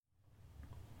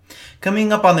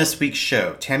Coming up on this week's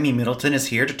show, Tammy Middleton is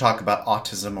here to talk about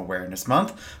Autism Awareness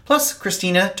Month, plus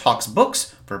Christina talks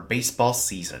books for baseball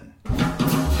season.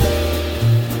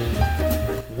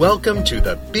 Welcome to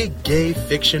the Big Gay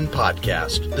Fiction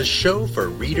Podcast, the show for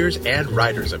readers and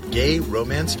writers of gay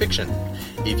romance fiction.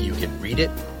 If you can read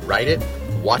it, write it,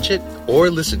 watch it,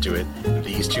 or listen to it,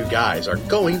 these two guys are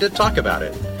going to talk about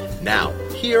it. Now,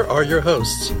 here are your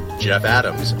hosts, Jeff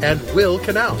Adams and Will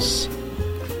Knaus.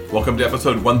 Welcome to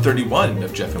episode 131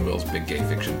 of Jeff and Will's Big Gay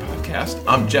Fiction Podcast.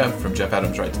 I'm Jeff from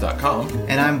JeffAdamsWrites.com.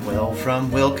 And I'm Will from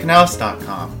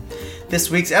WillKnaus.com. This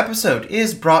week's episode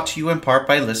is brought to you in part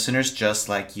by listeners just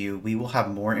like you. We will have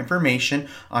more information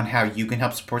on how you can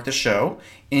help support the show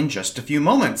in just a few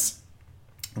moments.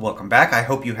 Welcome back. I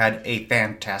hope you had a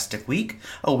fantastic week.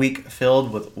 A week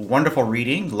filled with wonderful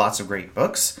reading, lots of great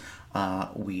books.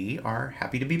 We are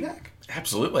happy to be back.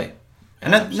 Absolutely.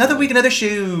 Another week, another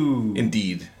shoe.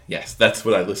 Indeed. Yes, that's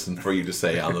what I listen for you to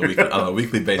say on a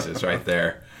weekly basis right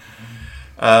there.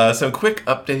 Some quick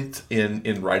updates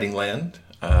in writing land.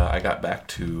 I got back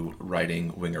to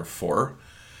writing Winger 4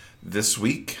 this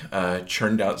week.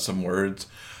 Churned out some words.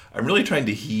 I'm really trying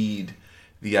to heed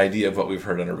the idea of what we've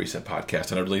heard on a recent podcast,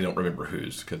 and I really don't remember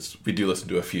whose, because we do listen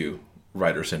to a few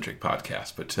writer-centric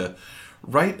podcasts, but to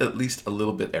write at least a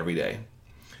little bit every day.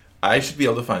 I should be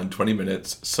able to find 20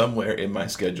 minutes somewhere in my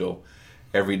schedule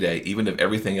every day, even if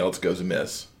everything else goes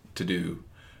amiss, to do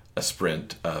a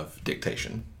sprint of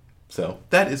dictation. So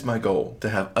that is my goal, to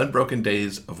have unbroken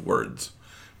days of words.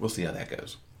 We'll see how that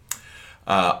goes.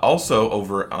 Also,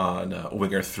 over on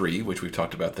Winger 3, which we've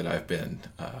talked about that I've been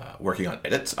working on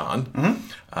edits on,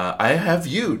 I have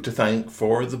you to thank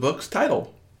for the book's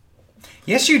title.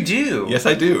 Yes, you do. Yes,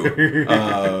 I do.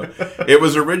 It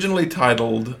was originally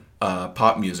titled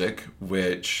Pop Music,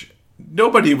 which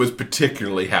nobody was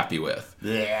particularly happy with.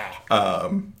 Yeah.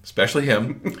 Especially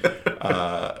him.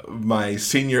 My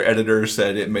senior editor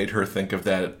said it made her think of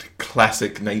that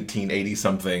classic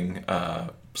 1980-something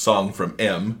song from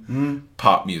M,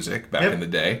 Pop Music, back in the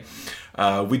day.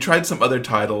 We tried some other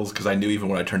titles, because I knew even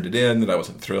when I turned it in that I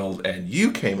wasn't thrilled, and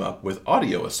you came up with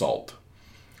Audio Assault,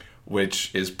 which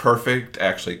is perfect,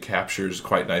 actually captures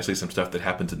quite nicely some stuff that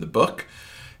happens in the book.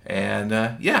 And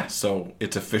so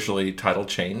it's officially title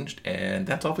changed, and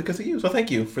that's all because of you. So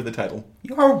thank you for the title.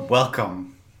 You're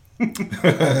welcome.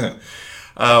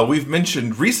 We've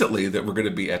mentioned recently that we're going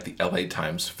to be at the LA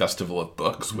Times Festival of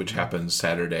Books, which happens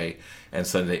Saturday and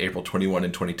Sunday, April 21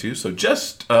 and 22. So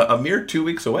just a mere 2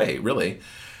 weeks away, really.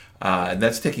 And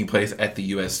that's taking place at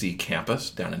the USC campus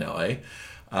down in LA.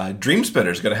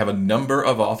 Dreamspinner is going to have a number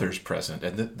of authors present,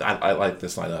 and I like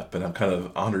this lineup, and I'm kind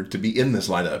of honored to be in this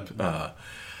lineup.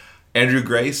 Andrew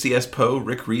Gray, C.S. Poe,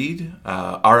 Rick Reed,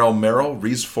 R.L. Merrill,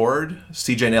 Reese Ford,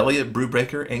 C.J. Elliott,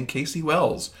 Brubaker, and Casey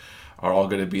Wells are all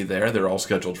going to be there. They're all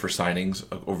scheduled for signings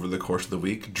over the course of the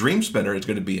week. Dreamspinner is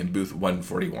going to be in booth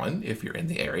 141 if you're in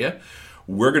the area.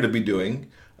 We're going to be doing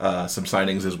some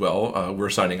signings as well. We're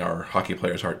signing our Hockey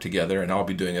Player's Heart together, and I'll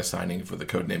be doing a signing for the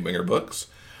Codename Winger books.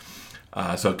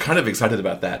 So kind of excited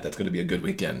about that. That's going to be a good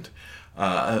weekend.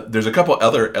 There's a couple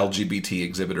other LGBT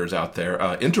exhibitors out there.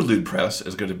 Interlude Press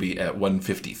is going to be at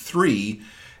 153,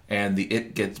 and the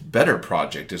It Gets Better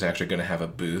Project is actually going to have a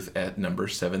booth at number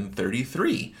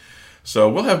 733. So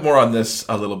we'll have more on this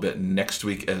a little bit next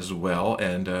week as well,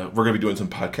 and we're going to be doing some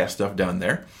podcast stuff down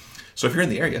there. So if you're in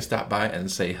the area, stop by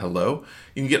and say hello.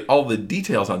 You can get all the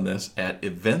details on this at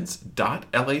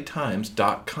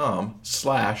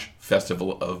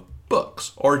events.latimes.com/Festival of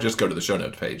Books, or just go to the show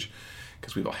notes page,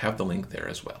 because we will have the link there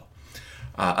as well.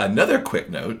 Another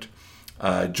quick note,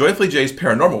 Joyfully Jay's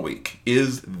Paranormal Week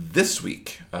is this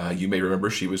week. You may remember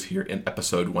she was here in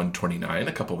episode 129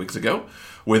 a couple weeks ago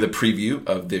with a preview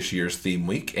of this year's theme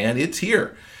week, and it's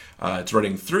here. It's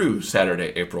running through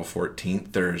Saturday, April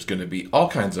 14th. There's going to be all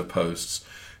kinds of posts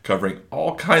covering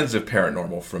all kinds of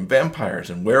paranormal, from vampires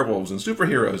and werewolves and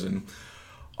superheroes and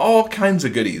all kinds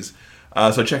of goodies.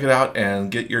 So check it out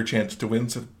and get your chance to win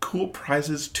some cool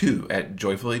prizes too at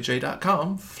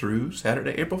joyfullyj.com through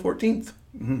Saturday, April 14th.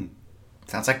 Mm-hmm.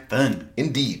 Sounds like fun.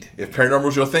 Indeed. If paranormal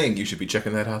is your thing, you should be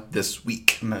checking that out this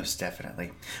week. Most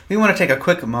definitely. We want to take a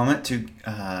quick moment to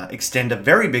extend a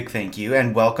very big thank you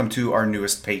and welcome to our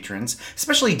newest patrons,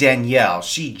 especially Danielle.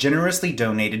 She generously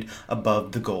donated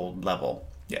above the gold level.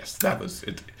 Yes, that was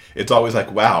it. It's always like,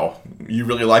 wow, you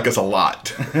really like us a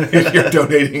lot. You're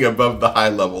donating above the high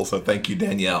level, so thank you,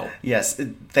 Danielle. Yes,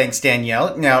 thanks,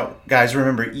 Danielle. Now, guys,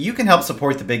 remember, you can help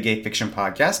support the Big Gay Fiction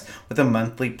Podcast with a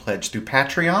monthly pledge through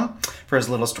Patreon for as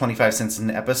little as 25 cents an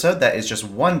episode. That is just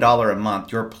 $1 a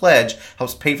month. Your pledge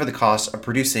helps pay for the cost of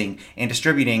producing and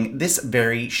distributing this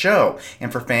very show.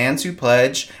 And for fans who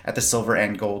pledge at the silver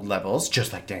and gold levels,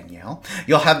 just like Danielle,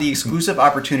 you'll have the exclusive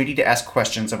opportunity to ask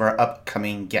questions of our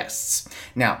upcoming guests.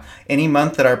 Now, any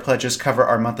month that our pledges cover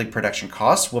our monthly production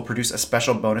costs, we'll produce a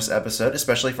special bonus episode,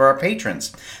 especially for our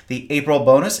patrons. The April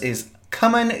bonus is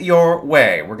coming your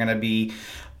way. We're going to be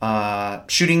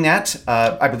shooting that,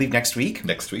 I believe, next week.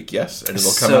 Next week, yes. And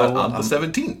it'll come out on the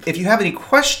 17th. If you have any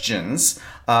questions,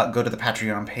 go to the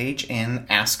Patreon page and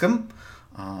ask them.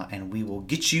 And we will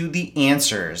get you the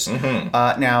answers.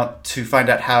 Now, to find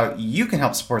out how you can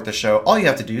help support the show, all you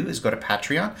have to do is go to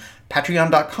Patreon.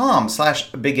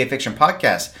 Patreon.com/Big Gay Fiction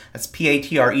Podcast. That's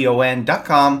patreon.com/Big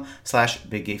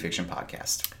Gay Fiction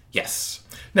Podcast. Yes.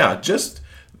 Now, just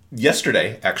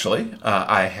yesterday, actually,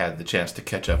 I had the chance to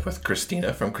catch up with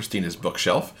Christina from Christina's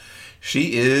Bookshelf.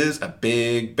 She is a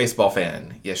big baseball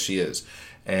fan. Yes, she is.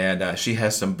 And she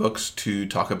has some books to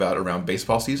talk about around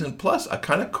baseball season, plus a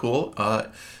kind of cool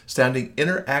sounding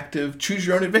interactive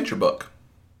choose-your-own-adventure book.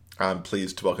 I'm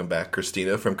pleased to welcome back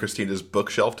Christina from Christina's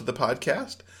Bookshelf to the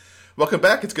podcast. Welcome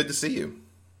back. It's good to see you.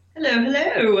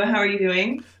 Hello. How are you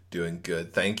doing? Doing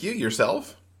good. Thank you.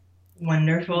 Yourself?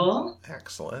 Wonderful.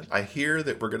 Excellent. I hear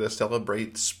that we're going to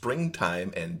celebrate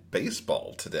springtime and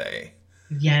baseball today.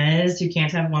 Yes, you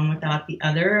can't have one without the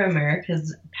other.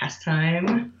 America's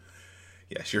pastime.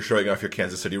 Yes, you're showing off your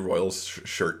Kansas City Royals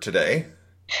shirt today.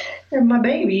 They're my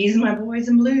babies, my boys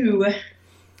in blue.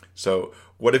 So,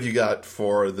 what have you got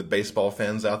for the baseball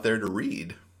fans out there to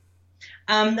read?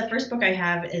 The first book I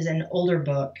have is an older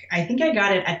book. I think I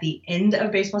got it at the end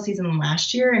of baseball season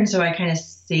last year, and so I kind of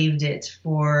saved it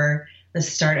for the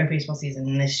start of baseball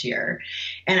season this year.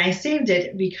 And I saved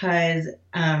it because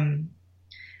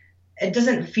it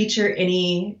doesn't feature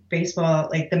any baseball,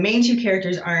 like the main two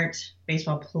characters aren't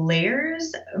baseball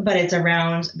players, but it's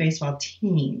around baseball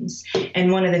teams.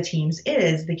 And one of the teams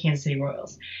is the Kansas City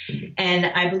Royals. And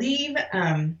I believe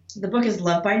the book is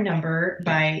Love by Number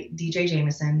by D.J.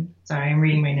 Jameson. Sorry, I'm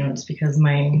reading my notes because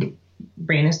my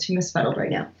brain is too misfuddled right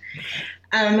now.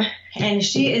 And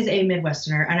she is a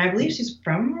Midwesterner, and I believe she's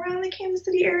from around the Kansas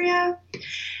City area.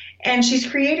 And she's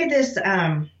created this,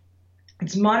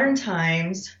 it's modern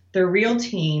times. They're real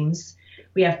teams.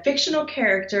 We have fictional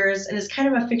characters, and it's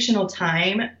kind of a fictional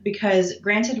time because,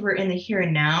 granted, we're in the here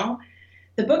and now.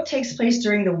 The book takes place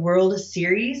during the World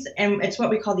Series, and it's what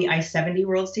we call the I-70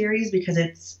 World Series because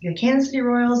it's the Kansas City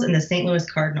Royals and the St. Louis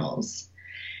Cardinals.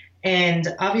 And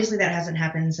obviously that hasn't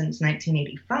happened since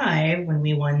 1985 when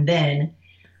we won then.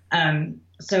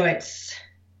 So it's,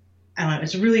 I don't know,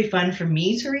 it's really fun for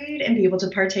me to read and be able to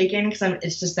partake in because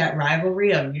it's just that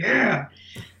rivalry of, yeah.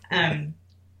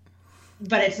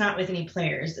 But it's not with any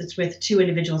players. It's with two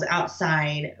individuals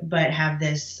outside, but have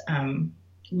this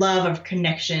love of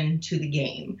connection to the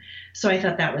game. So I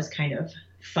thought that was kind of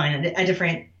fun, a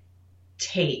different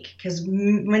take, because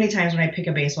many times when I pick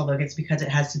a baseball book, it's because it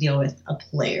has to deal with a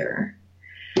player.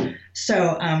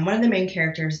 So one of the main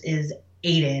characters is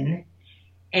Aiden,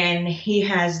 and he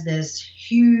has this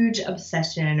huge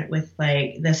obsession with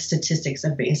like the statistics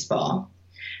of baseball.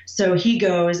 So he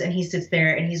goes and he sits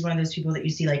there and he's one of those people that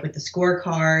you see like with the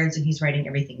scorecards and he's writing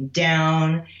everything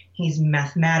down. He's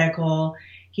mathematical.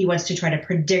 He wants to try to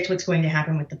predict what's going to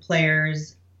happen with the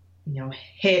players, you know,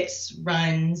 hits,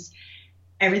 runs,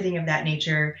 everything of that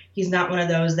nature. He's not one of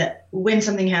those that when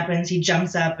something happens, he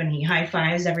jumps up and he high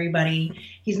fives everybody.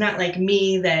 He's not like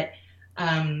me that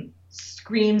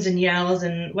screams and yells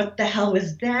and what the hell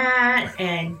was that?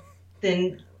 And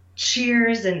then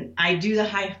cheers, and I do the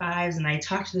high fives and I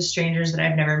talk to the strangers that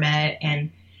I've never met,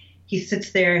 and he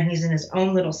sits there and he's in his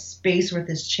own little space with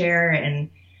his chair, and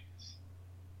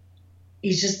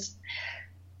he's just,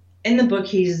 in the book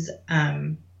he's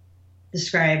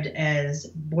described as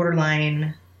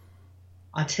borderline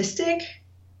autistic.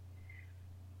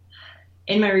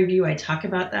 In my review I talk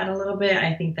about that a little bit.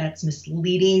 I think that's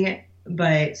misleading,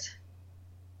 but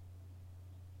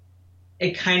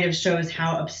it kind of shows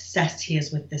how obsessed he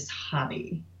is with this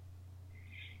hobby.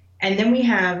 And then we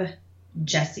have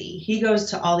Jesse. He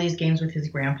goes to all these games with his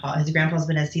grandpa. His grandpa's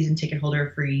been a season ticket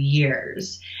holder for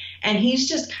years. And he's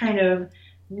just kind of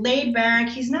laid back.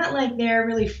 He's not like there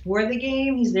really for the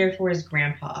game. He's there for his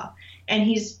grandpa. And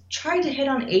he's tried to hit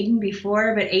on Aiden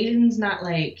before, but Aiden's not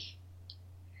like,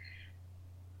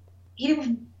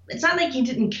 it's not like he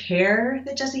didn't care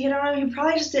that Jesse hit on him. He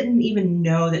probably just didn't even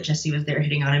know that Jesse was there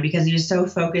hitting on him because he was so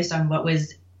focused on what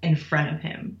was in front of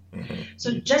him. Mm-hmm.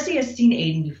 So Jesse has seen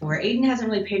Aiden before. Aiden hasn't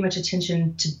really paid much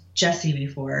attention to Jesse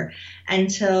before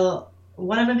until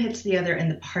one of them hits the other in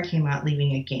the parking lot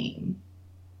leaving a game.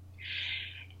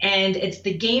 And it's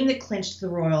the game that clinched the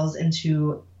Royals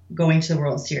into going to the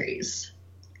World Series.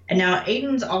 And now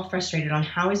Aiden's all frustrated on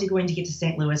how is he going to get to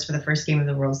St. Louis for the first game of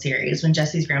the World Series when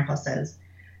Jesse's grandpa says,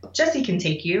 Jesse can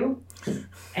take you.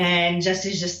 And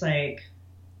Jesse's just like,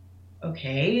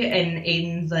 okay. And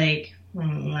Aiden's like,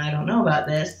 I don't know about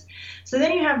this. So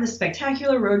then you have this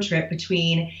spectacular road trip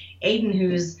between Aiden,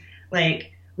 who's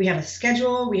like, we have a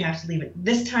schedule, we have to leave at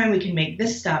this time, we can make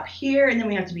this stop here, and then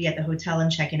we have to be at the hotel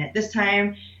and check in at this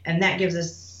time. And that gives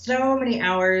us so many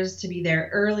hours to be there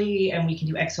early, and we can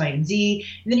do X, Y, and Z.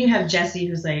 And then you have Jesse,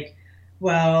 who's like,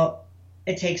 well,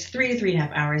 it takes 3 to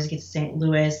 3.5 hours to get to St.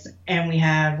 Louis, and we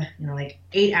have, like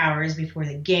 8 hours before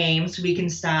the game, so we can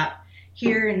stop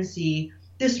here and see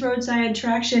this roadside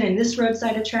attraction and this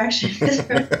roadside attraction.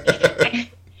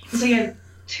 So you have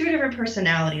two different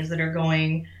personalities that are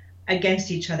going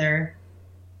against each other,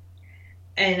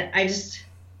 and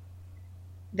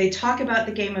they talk about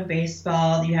the game of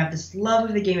baseball. You have this love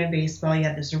of the game of baseball. You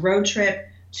have this road trip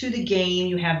to the game.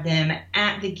 You have them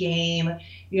at the game.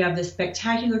 You have this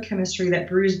spectacular chemistry that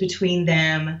brews between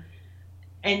them.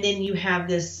 And then you have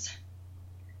this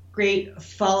great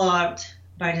fallout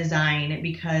by design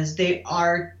because they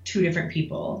are two different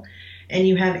people. And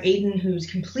you have Aiden,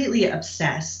 who's completely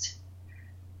obsessed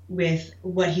with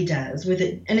what he does with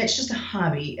it. And it's just a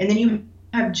hobby. And then you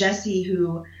have Jesse,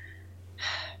 who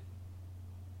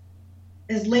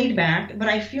is laid back, but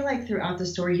I feel like throughout the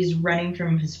story he's running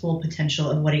from his full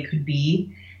potential of what he could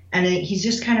be, and he's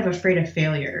just kind of afraid of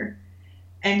failure.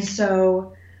 And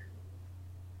so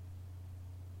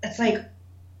it's like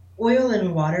oil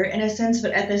and water in a sense,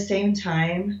 but at the same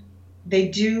time they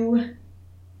do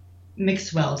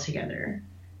mix well together.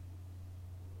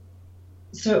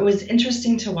 So it was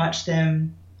interesting to watch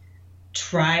them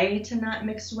try to not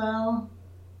mix well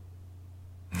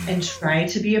and try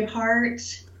to be apart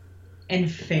and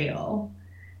fail.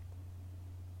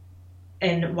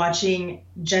 And watching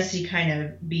Jesse kind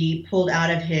of be pulled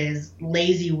out of his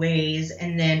lazy ways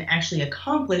and then actually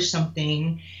accomplish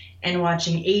something, and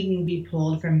watching Aiden be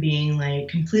pulled from being like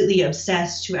completely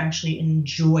obsessed to actually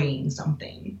enjoying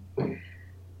something.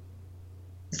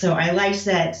 So I liked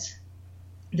that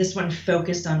this one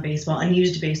focused on baseball and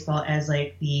used baseball as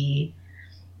like the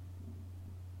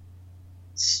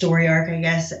story arc, I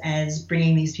guess, as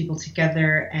bringing these people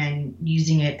together and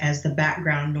using it as the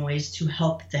background noise to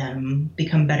help them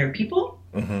become better people.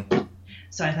 Mm-hmm.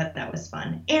 So I thought that was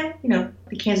fun. And,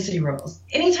 the Kansas City Royals.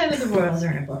 Anytime that the Royals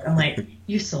are in a book, I'm like,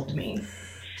 you sold me.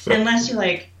 So, unless you're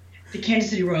like, the Kansas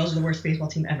City Royals are the worst baseball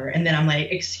team ever. And then I'm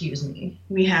like, excuse me,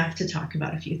 we have to talk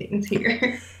about a few things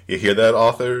here. you hear that,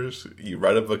 authors? You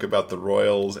write a book about the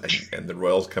Royals, and the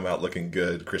Royals come out looking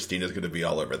good. Christina's going to be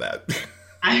all over that.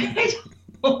 I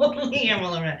totally am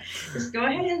all over that. Just go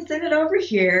ahead and send it over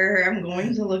here. I'm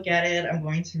going to look at it. I'm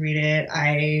going to read it.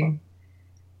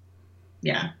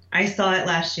 I saw it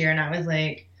last year and I was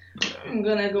like, I'm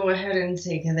going to go ahead and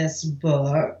take this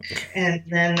book. And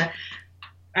then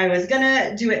I was going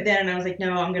to do it then, and I was like,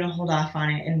 no, I'm going to hold off on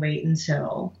it and wait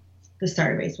until the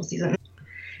start of baseball season.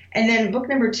 And then book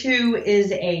number 2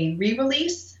 is a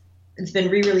re-release. It's been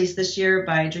re-released this year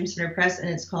by Dream Center Press, and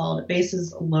it's called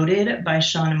Bases Loaded by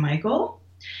Sean and Michael.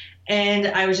 And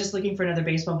I was just looking for another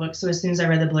baseball book, so as soon as I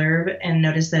read the blurb and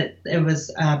noticed that it was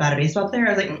about a baseball player,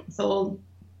 I was like, sold.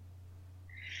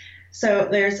 So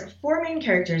there's 4 main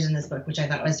characters in this book, which I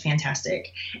thought was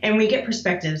fantastic. And we get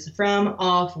perspectives from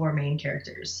all 4 main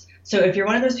characters. So if you're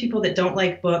one of those people that don't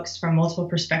like books from multiple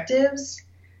perspectives,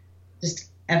 just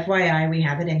FYI, we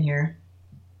have it in here.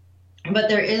 But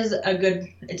there is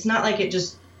it's not like it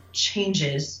just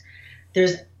changes.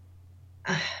 There's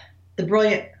the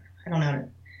brilliant,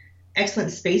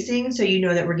 excellent spacing, so you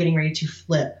know that we're getting ready to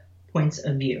flip points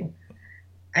of view.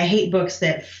 I hate books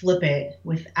that flip it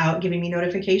without giving me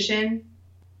notification.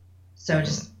 So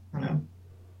just, there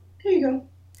you go.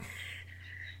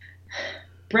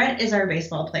 Brett is our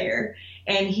baseball player,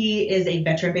 and he is a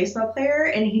veteran baseball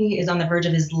player, and he is on the verge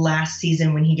of his last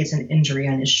season when he gets an injury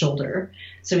on his shoulder.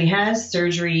 So he has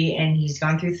surgery, and he's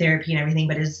gone through therapy and everything,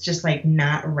 but it's just like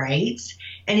not right.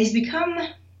 And he's become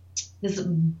this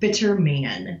bitter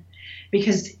man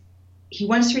because he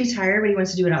wants to retire, but he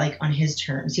wants to do it on his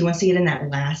terms. He wants to get in that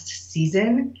last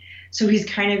season. So he's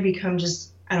kind of become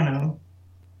just, I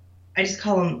just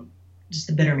call him just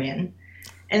the bitter man.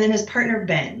 And then his partner,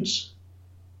 Benj.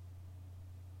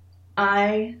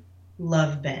 I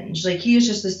love Benj. Like, he is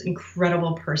just this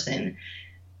incredible person.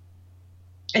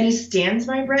 And he stands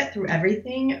by Brett through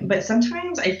everything, but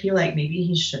sometimes I feel like maybe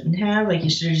he shouldn't have. Like, he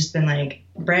should have just been like,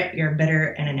 Brett, you're bitter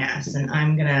and an ass, and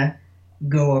I'm gonna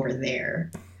go over there.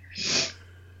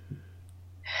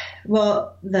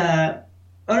 Well, the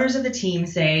owners of the team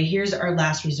say, here's our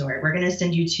last resort. We're gonna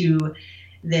send you to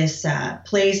this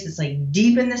place that's like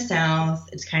deep in the South.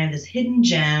 It's kind of this hidden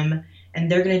gem,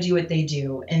 and they're gonna do what they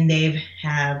do. And they've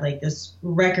have like this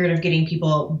record of getting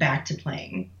people back to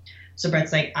playing. So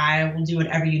Brett's like, I will do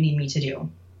whatever you need me to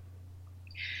do.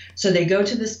 So they go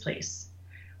to this place.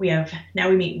 We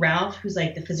meet Ralph, who's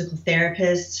like the physical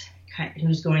therapist,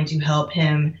 who's going to help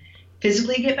him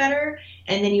physically get better.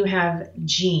 And then you have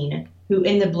Gene, who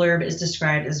in the blurb is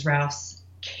described as Ralph's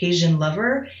Cajun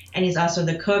lover. And he's also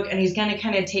the cook, and he's going to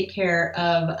kind of take care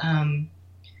of,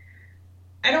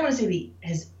 I don't want to say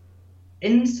his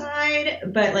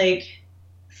inside, but like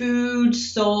food,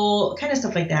 soul, kind of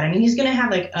stuff like that. I mean, he's going to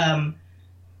have like a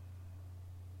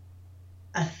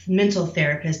mental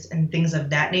therapist and things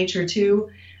of that nature too.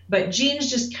 But Gene's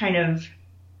just kind of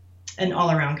an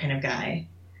all-around kind of guy.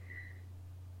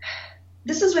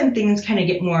 This is when things kind of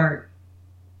get more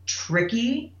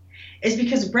tricky, is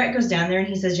because Brett goes down there and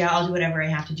he says, yeah, I'll do whatever I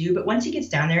have to do. But once he gets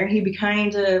down there, he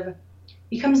becomes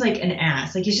like an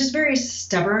ass. Like, he's just very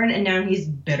stubborn, and now he's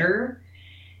bitter.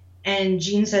 And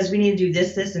Gene says, we need to do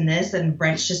this, this, and this. And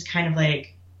Brett's just kind of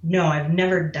like, no, I've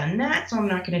never done that, so I'm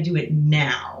not going to do it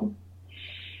now.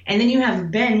 And then you have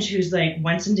Benj, who's like,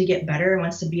 wants him to get better,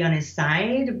 wants to be on his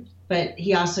side, but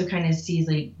he also kind of sees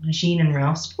like Gene and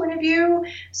Ralph's point of view.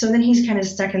 So then he's kind of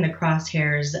stuck in the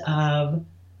crosshairs of,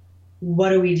 what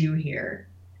do we do here?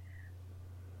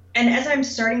 And as I'm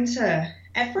starting to,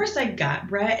 at first I got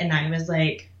Brett, and I was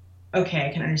like, okay,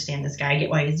 I can understand this guy. I get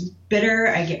why he's bitter.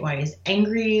 I get why he's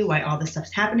angry, why all this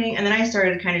stuff's happening. And then I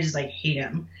started to kind of just like hate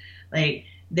him. Like,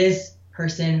 this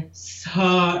person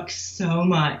sucks so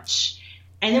much.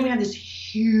 And then we have this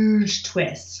huge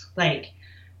twist. Like,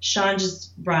 Sean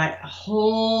just brought a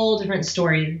whole different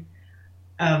story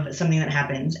of something that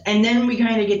happens. And then we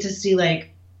kind of get to see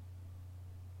like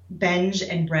Benj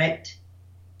and Brett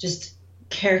just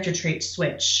character traits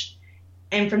switch.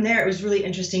 And from there, it was really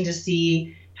interesting to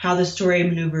see how the story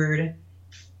maneuvered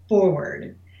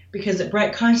forward, because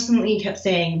Brett constantly kept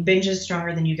saying, Benj is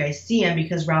stronger than you guys see him,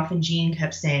 because Ralph and Gene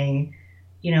kept saying,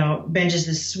 you know, Benj is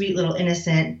this sweet little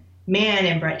innocent man,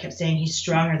 and Brett kept saying, he's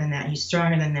stronger than that, he's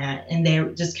stronger than that. And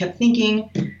they just kept thinking,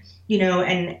 you know,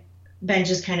 and Benj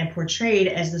is kind of portrayed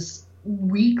as this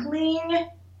weakling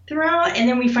throughout. And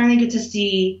then we finally get to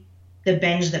see the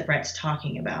Benj that Brett's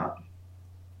talking about.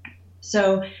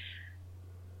 So,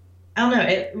 I don't know,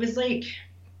 it was like,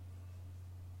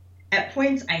 at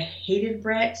points I hated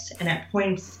Brett, and at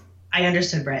points I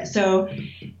understood Brett. So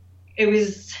it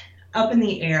was up in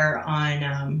the air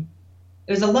on,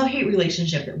 it was a love-hate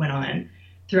relationship that went on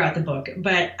throughout the book,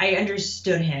 but I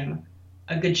understood him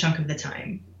a good chunk of the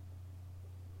time.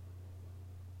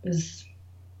 It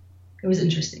was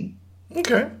interesting.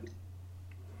 Okay.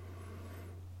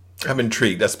 I'm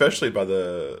intrigued, especially by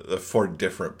the 4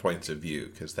 different points of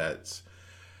view, because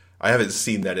I haven't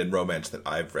seen that in romance that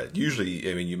I've read. Usually,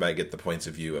 I mean, you might get the points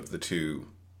of view of the 2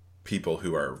 people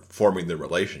who are forming the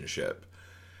relationship,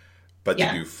 but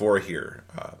to do 4 here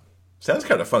sounds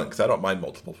kind of fun, because I don't mind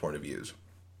multiple point of views.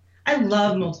 I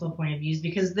love multiple point of views,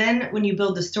 because then when you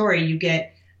build the story, you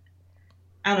get,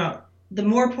 I don't know, the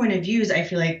more point of views, I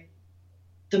feel like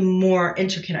the more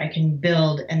intricate I can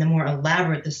build, and the more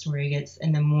elaborate the story gets,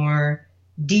 and the more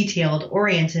detailed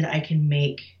oriented I can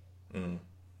make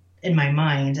in my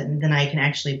mind, and then I can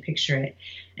actually picture it.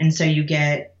 And so you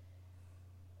get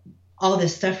all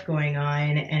this stuff going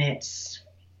on, and it's,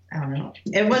 I don't know,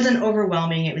 it wasn't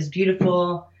overwhelming. It was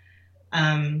beautiful.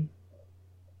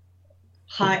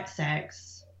 Hot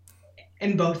sex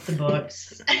in both the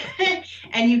books.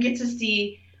 And you get to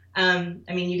see, I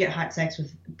mean, you get hot sex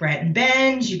with Brett and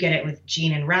Benj, you get it with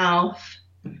Gene and Ralph.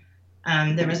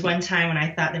 There was one time when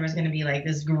I thought there was going to be like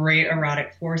this great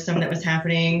erotic foursome that was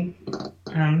happening.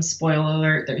 Spoiler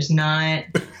alert, there's not.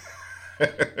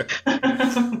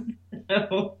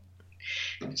 So,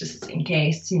 just in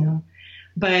case, you know.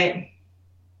 But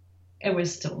it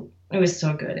was still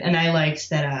good. And I liked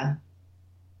that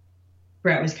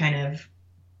Brett was kind of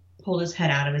pulled his head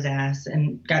out of his ass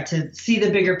and got to see the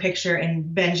bigger picture,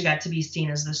 and Benj got to be seen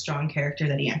as the strong character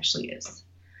that he actually is.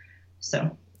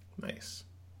 So nice.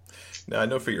 Now, I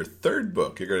know for your 3rd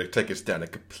book, you're going to take us down a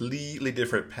completely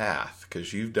different path,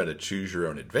 because you've done a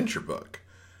choose-your-own-adventure book.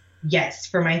 Yes.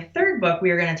 For my 3rd book,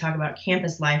 we are going to talk about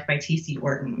Campus Life by T.C.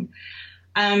 Orton.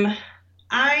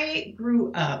 I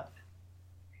grew up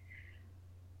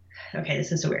okay,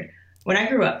 this is so weird. When I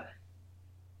grew up,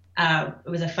 it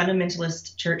was a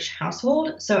fundamentalist church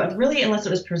household. So really, unless it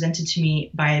was presented to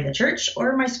me by the church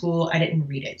or my school, I didn't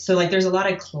read it. So like there's a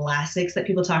lot of classics that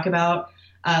people talk about,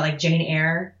 like Jane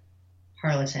Eyre,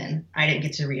 Harlequin. I didn't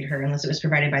get to read her unless it was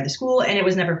provided by the school, and it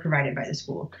was never provided by the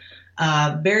school.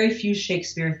 Very few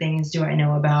Shakespeare things do I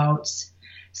know about,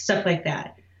 stuff like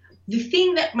that. The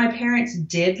thing that my parents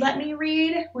did let me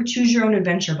read were choose your own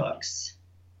adventure books.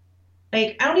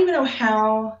 Like, I don't even know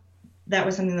how that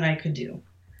was something that I could do.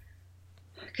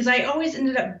 Because I always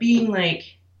ended up being, like,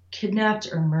 kidnapped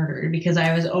or murdered because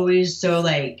I was always so,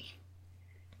 like,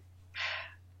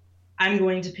 I'm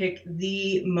going to pick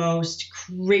the most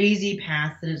crazy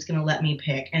path that it's going to let me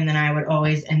pick. And then I would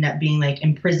always end up being, like,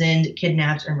 imprisoned,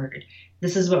 kidnapped, or murdered.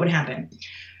 This is what would happen.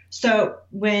 So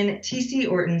when T.C.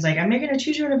 Orton's like, I'm making a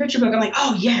choose your own adventure book, I'm like,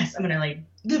 oh, yes, I'm going to, like,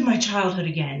 live my childhood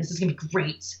again. This is going to be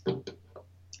great.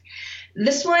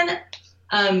 This one,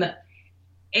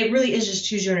 it really is just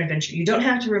choose your own adventure. You don't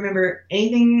have to remember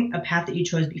anything, a path that you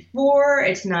chose before.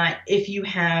 It's not if you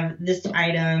have this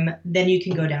item, then you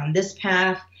can go down this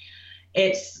path.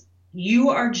 It's you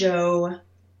are Joe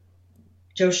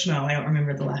Schmo, I don't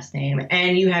remember the last name,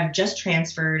 and you have just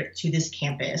transferred to this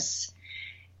campus.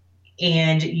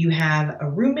 And you have a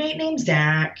roommate named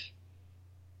Zach,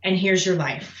 and here's your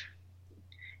life.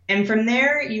 And from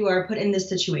there, you are put in this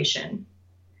situation,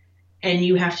 and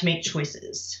you have to make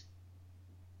choices.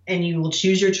 And you will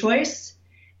choose your choice,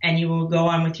 and you will go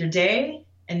on with your day,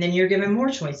 and then you're given more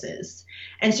choices.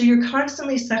 And so you're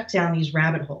constantly sucked down these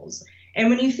rabbit holes. And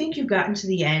when you think you've gotten to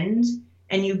the end,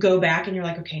 and you go back and you're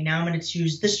like, okay, now I'm going to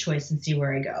choose this choice and see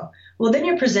where I go. Well, then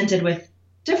you're presented with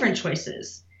different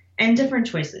choices and different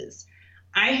choices.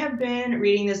 I have been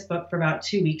reading this book for about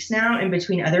 2 weeks now in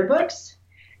between other books,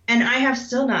 and I have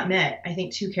still not met, I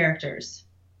think, 2 characters.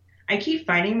 I keep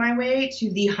finding my way to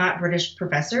the hot British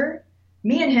professor.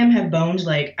 Me and him have boned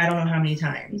like I don't know how many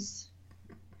times.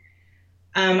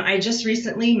 I just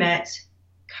recently met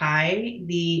Kai,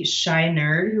 the shy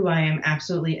nerd who I am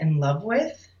absolutely in love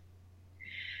with.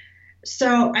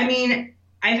 So, I mean,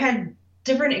 I've had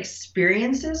different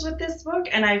experiences with this book,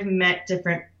 and I've met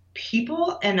different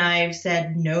people, and I've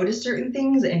said no to certain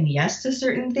things and yes to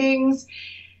certain things.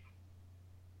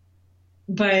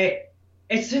 But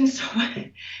it's been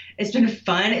fun.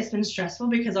 It's been stressful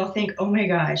because I'll think, oh my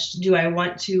gosh, do I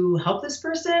want to help this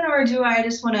person, or do I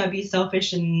just want to be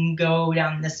selfish and go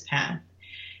down this path?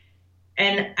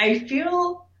 And I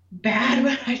feel bad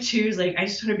when I choose, like, I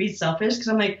just want to be selfish because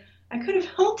I'm like, I could have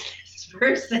helped this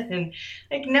person.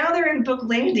 Like, now they're in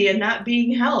Booklandia not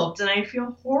being helped, and I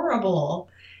feel horrible.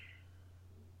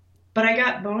 But I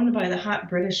got boned by the hot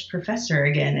British professor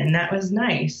again, and that was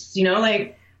nice. You know,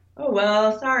 like, oh,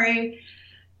 well, sorry.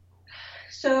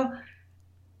 So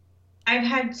I've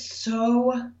had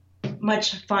so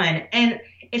much fun. And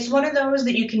it's one of those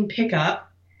that you can pick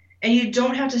up, and you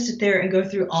don't have to sit there and go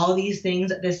through all these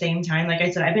things at the same time. Like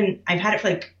I said, I've had it for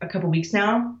like a couple weeks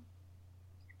now,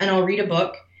 and I'll read a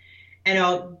book, and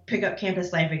I'll pick up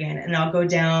Campus Life again, and I'll go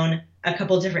down a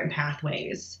couple different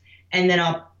pathways. And then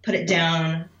I'll put it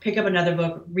down, pick up another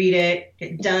book, read it,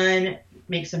 get done,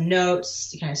 make some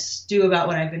notes, kind of stew about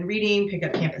what I've been reading, pick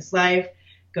up Campus Life,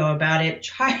 go about it,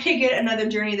 try to get another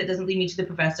journey that doesn't lead me to the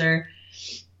professor.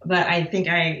 But I think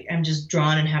I am just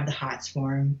drawn and have the hots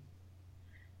for him.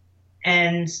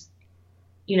 And,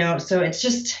 you know, so it's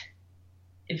just,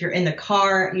 if you're in the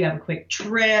car, you have a quick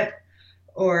trip,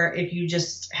 or if you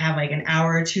just have like an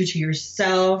hour or two to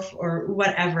yourself or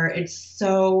whatever, it's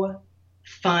so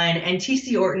fun. And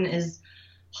T.C. Orton is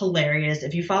hilarious.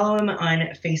 If you follow him on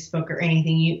Facebook or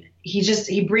anything,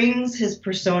 he brings his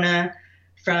persona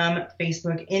from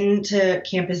Facebook into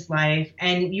Campus Life,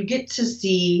 and you get to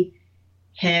see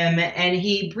him, and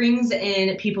he brings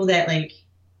in people that like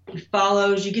he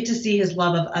follows. You get to see his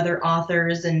love of other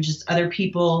authors and just other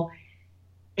people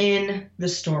in the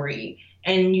story,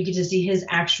 and you get to see his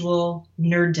actual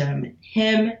nerddom,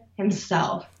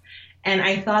 himself. And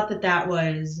I thought that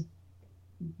was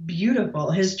beautiful.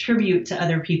 His tribute to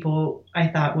other people I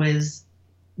thought was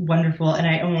wonderful, and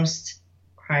I almost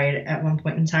cried at one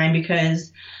point in time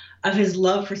because of his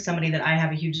love for somebody that I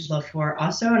have a huge love for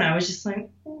also, and I was just like,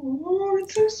 oh,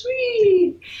 it's so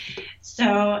sweet.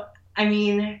 So, I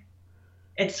mean,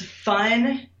 it's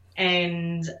fun,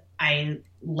 and I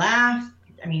laugh.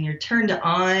 I mean, you're turned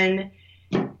on,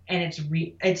 and it's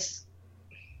in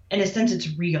a sense,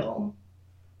 it's real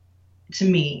to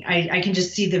me. I can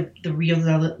just see the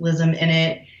realism in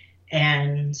it,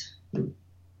 and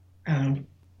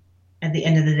at the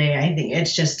end of the day, I think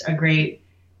it's just a great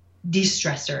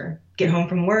de-stressor. Get home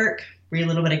from work, read a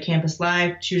little bit of Campus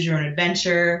Life, choose your own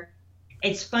adventure,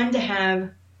 it's fun to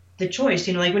have the choice.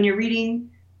 Like when you're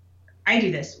reading, I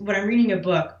do this. When I'm reading a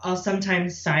book, I'll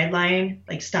sometimes sideline,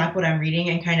 like stop what I'm reading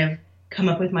and kind of come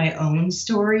up with my own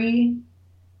story.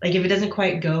 Like if it doesn't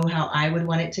quite go how I would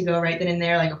want it to go right then and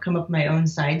there, like I'll come up with my own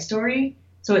side story.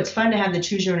 So it's fun to have the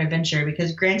choose your own adventure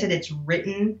because granted it's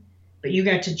written, but you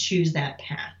got to choose that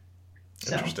path.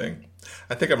 So. Interesting.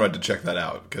 I think I'm going to check that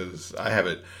out because I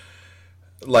haven't,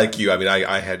 like you, I mean,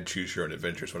 I had choose your own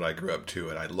adventures when I grew up too,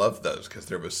 and I loved those because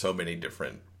there was so many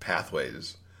different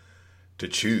pathways to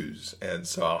choose. And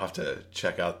so I'll have to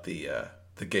check out the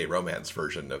gay romance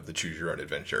version of the choose your own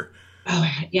adventure.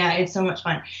 Oh, yeah, it's so much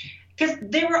fun. Because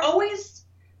they were always,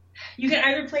 you can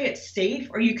either play it safe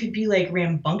or you could be like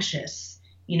rambunctious.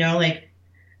 Like,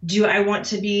 do I want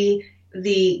to be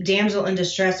the damsel in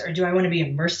distress or do I want to be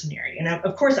a mercenary? And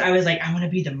of course I was like, I want to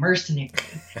be the mercenary,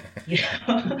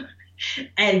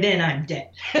 and then I'm dead.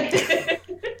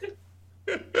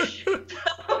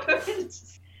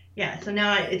 So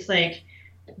now it's like,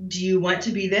 do you want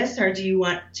to be this or do you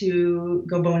want to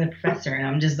go bone the professor? And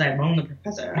I'm just like, bone the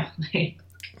professor.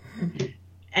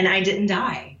 And I didn't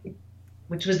die,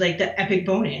 which was like the epic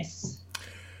bonus.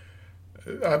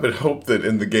 I would hope that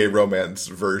in the gay romance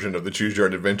version of the Choose Your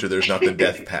Own Adventure, there's not the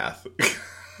death path.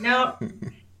 No,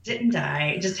 didn't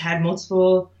die. Just had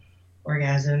multiple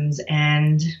orgasms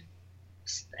and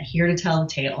here to tell the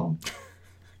tale.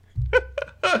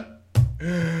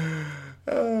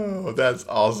 Oh, that's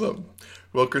awesome.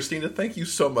 Well, Christina, thank you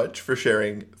so much for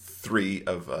sharing 3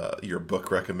 of your book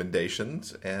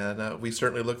recommendations. And we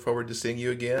certainly look forward to seeing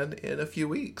you again in a few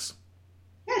weeks.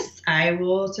 Yes, I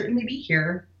will certainly be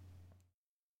here.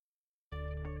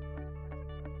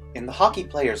 In The Hockey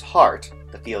Player's Heart,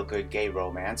 the feel-good gay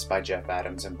romance by Jeff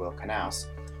Adams and Will Knaus,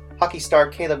 hockey star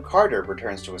Caleb Carter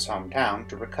returns to his hometown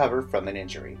to recover from an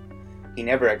injury. He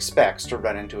never expects to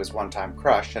run into his one-time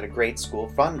crush at a grade school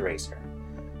fundraiser.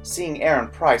 Seeing Aaron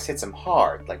Price hits him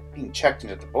hard, like being checked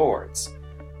into the boards.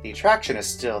 The attraction is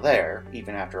still there,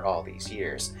 even after all these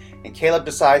years, and Caleb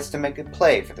decides to make a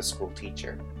play for the school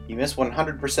teacher. You miss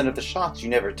 100% of the shots you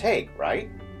never take, right?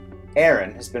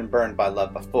 Aaron has been burned by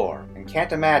love before, and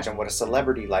can't imagine what a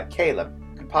celebrity like Caleb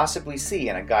could possibly see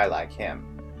in a guy like him.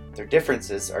 Their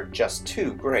differences are just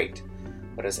too great.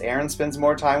 But as Aaron spends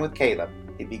more time with Caleb,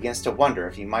 he begins to wonder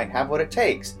if he might have what it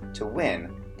takes to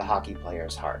win the hockey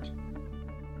player's heart.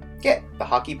 Get The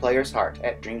Hockey Player's Heart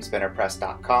at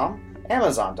dreamspinnerpress.com,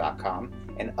 amazon.com,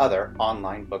 and other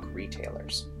online book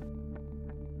retailers.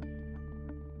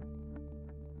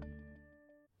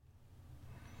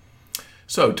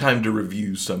 So, time to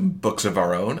review some books of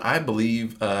our own. I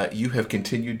believe you have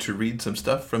continued to read some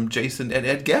stuff from Jason and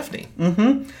Ed Gaffney.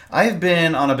 Mm-hmm. I have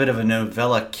been on a bit of a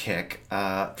novella kick.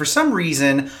 For some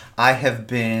reason, I have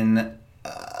been,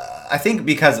 I think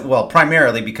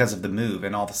primarily because of the move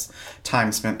and all this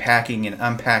time spent packing and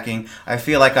unpacking, I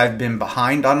feel like I've been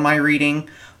behind on my reading.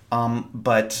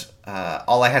 But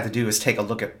all I had to do is take a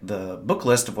look at the book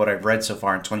list of what I've read so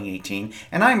far in 2018,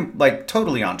 and I'm like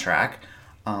totally on track.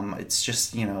 It's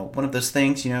just, one of those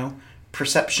things,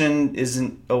 perception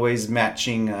isn't always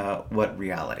matching what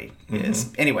reality is.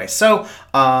 Mm-hmm. Anyway, so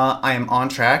I am on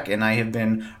track, and I have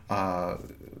been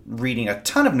reading a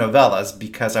ton of novellas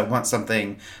because I want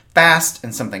something fast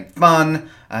and something fun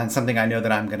and something I know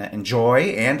that I'm going to enjoy.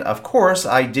 And, of course,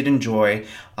 I did enjoy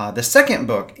the second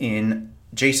book in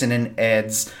Jason and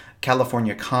Ed's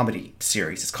California comedy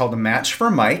series. It's called A Match for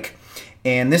Mike.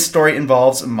 And this story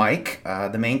involves Mike,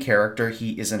 the main character.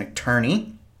 He is an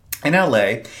attorney in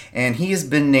LA, and he has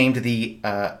been named the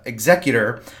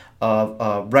executor of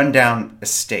a rundown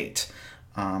estate.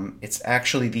 It's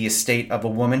actually the estate of a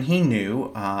woman he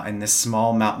knew in this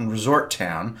small mountain resort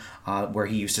town where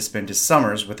he used to spend his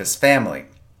summers with his family.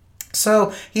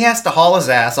 So he has to haul his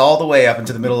ass all the way up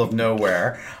into the middle of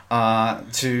nowhere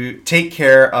to take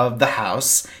care of the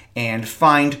house and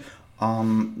find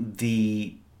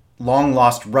the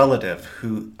long-lost relative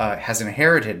who has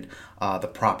inherited the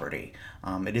property.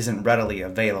 It isn't readily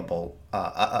available.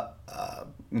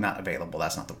 Not available,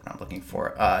 that's not the word I'm looking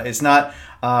for. It's not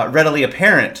readily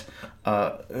apparent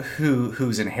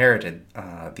who's inherited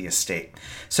the estate.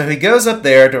 So he goes up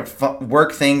there to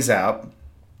work things out,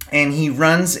 and he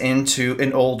runs into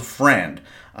an old friend,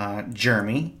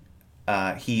 Jeremy.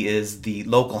 He is the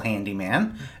local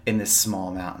handyman in this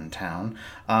small mountain town.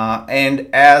 And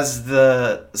as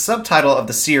the subtitle of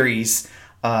the series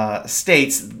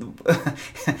states,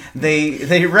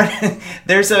 they run,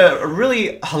 there's a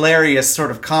really hilarious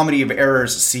sort of comedy of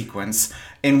errors sequence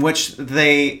in which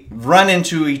they run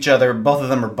into each other. Both of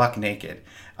them are buck naked.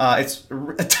 It's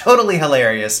totally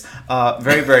hilarious.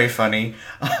 Very, very funny.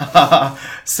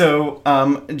 So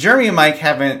Jeremy and Mike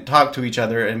haven't talked to each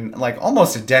other in like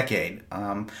almost a decade.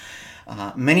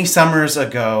 Many summers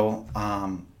ago,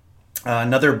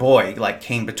 another boy like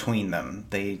came between them.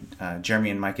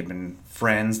 Jeremy and Mike had been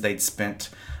friends. They'd spent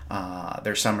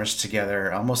their summers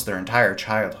together almost their entire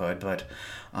childhood, but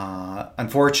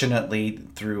unfortunately,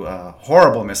 through a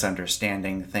horrible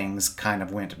misunderstanding, things kind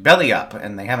of went belly up,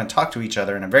 and they haven't talked to each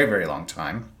other in a very, very long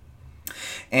time.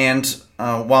 And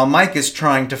while Mike is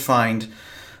trying to find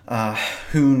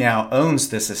who now owns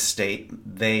this estate,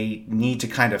 they need to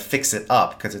kind of fix it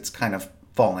up because it's kind of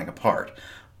falling apart.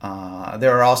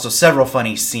 There are also several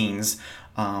funny scenes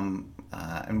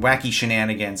and wacky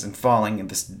shenanigans and falling in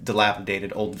this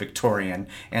dilapidated old Victorian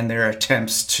and their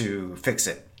attempts to fix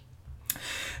it.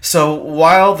 So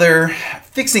while they're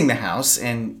fixing the house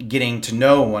and getting to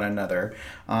know one another,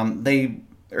 they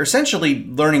are essentially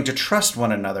learning to trust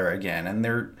one another again, and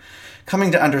they're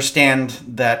coming to understand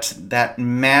that that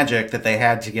magic that they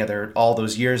had together all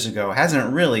those years ago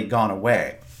hasn't really gone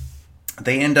away.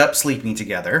 They end up sleeping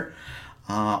together,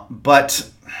 but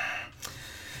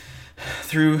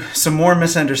through some more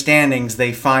misunderstandings,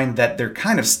 they find that they're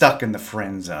kind of stuck in the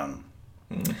friend zone.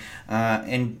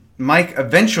 And Mike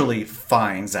eventually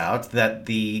finds out that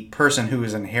the person who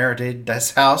has inherited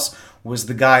this house was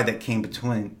the guy that came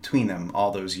between them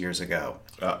all those years ago.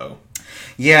 Uh-oh.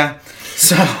 Yeah,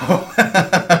 so...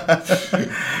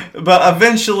 But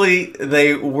eventually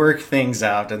they work things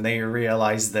out and they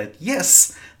realize that,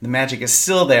 yes, the magic is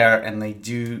still there and they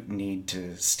do need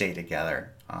to stay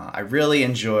together. I really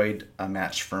enjoyed A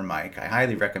Match for Mike. I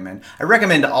highly recommend. I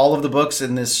recommend all of the books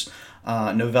in this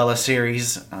novella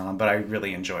series, but I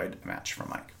really enjoyed A Match for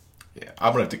Mike. Yeah,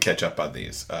 I'm going to have to catch up on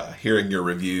these. Hearing your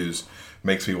reviews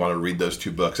makes me want to read those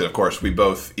two books. And, of course, we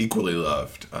both equally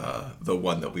loved the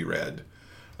one that we read,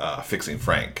 Fixing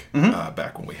Frank,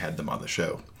 back when we had them on the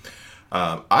show.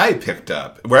 I picked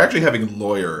up... We're actually having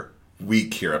Lawyer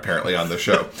Week here, apparently, on the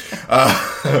show.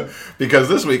 Because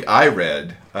this week I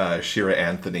read Shira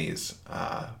Anthony's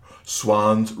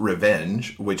Swan's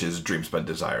Revenge, which is Dreamspun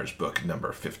Desires book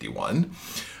number 51.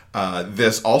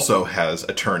 This also has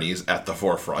attorneys at the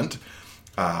forefront.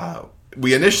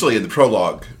 We initially, in the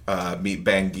prologue, meet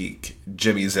Bang Geek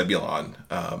Jimmy Zebulon,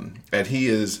 and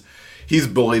he's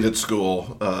bullied at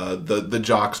school. The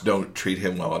jocks don't treat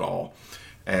him well at all,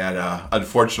 and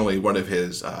unfortunately, one of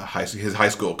his high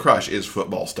school crush is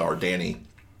football star Danny,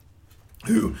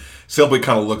 who simply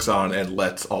kind of looks on and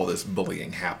lets all this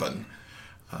bullying happen.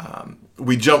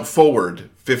 We jump forward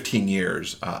 15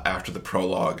 years after the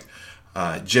prologue.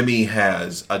 Jimmy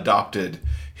has adopted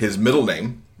his middle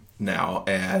name now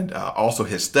and also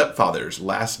his stepfather's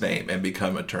last name and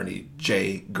become attorney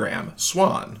J. Graham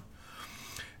Swan.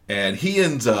 And he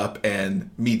ends up and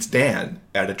meets Dan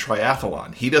at a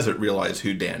triathlon. He doesn't realize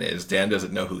who Dan is. Dan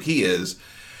doesn't know who he is.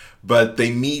 But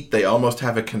they meet, they almost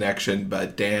have a connection,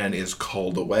 but Dan is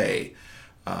called away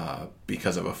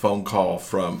because of a phone call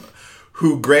from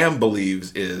who Graham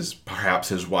believes is perhaps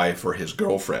his wife or his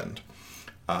girlfriend.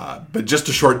 But just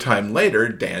a short time later,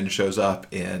 Dan shows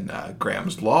up in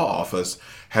Graham's law office,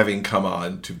 having come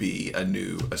on to be a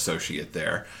new associate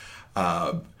there.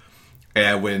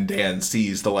 And when Dan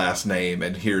sees the last name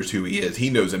and hears who he is, he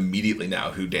knows immediately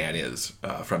now who Dan is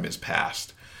from his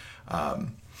past.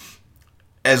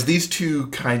 As these two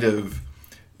kind of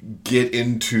get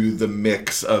into the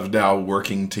mix of now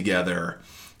working together,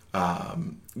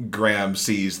 Graham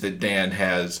sees that Dan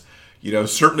has,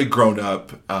 certainly grown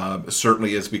up,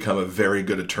 certainly has become a very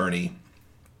good attorney.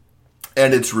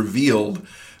 And it's revealed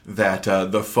that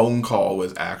the phone call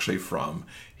was actually from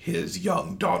his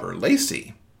young daughter,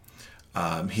 Lacey.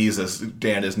 Dan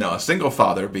is now a single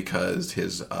father because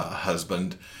his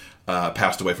husband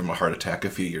passed away from a heart attack a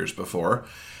few years before.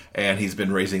 And he's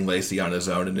been raising Lacey on his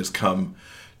own and has come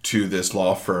to this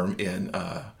law firm in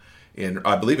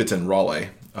I believe it's in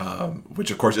Raleigh,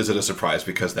 which of course isn't a surprise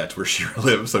because that's where she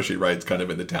lives. So she rides kind of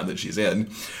in the town that she's in,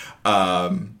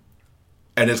 and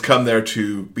has come there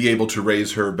to be able to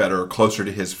raise her better, closer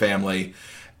to his family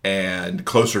and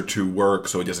closer to work,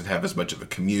 so he doesn't have as much of a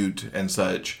commute and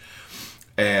such.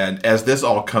 And as this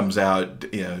all comes out,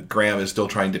 Graham is still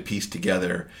trying to piece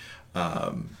together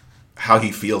how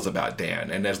he feels about Dan.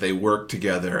 And as they work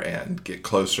together and get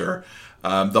closer,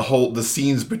 the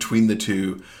scenes between the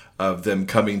two of them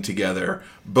coming together,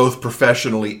 both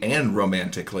professionally and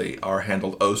romantically, are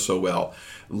handled oh so well.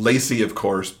 Lacey, of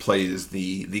course, plays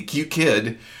the cute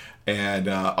kid and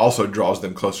also draws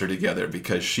them closer together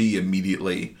because she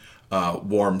immediately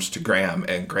warms to Graham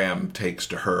and Graham takes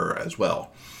to her as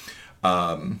well.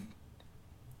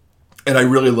 And I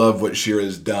really love what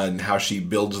Shira's done, how she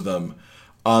builds them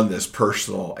on this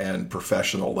personal and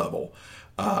professional level.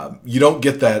 You don't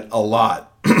get that a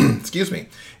lot, excuse me,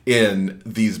 in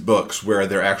these books where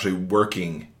they're actually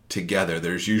working together.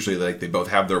 There's usually like they both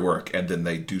have their work and then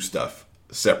they do stuff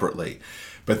separately.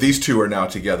 But these two are now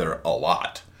together a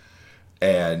lot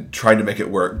and trying to make it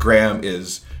work. Graham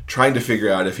is trying to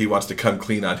figure out if he wants to come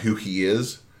clean on who he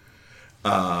is.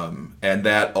 And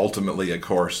that ultimately, of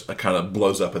course, kind of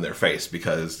blows up in their face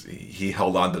because he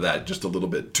held on to that just a little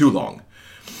bit too long.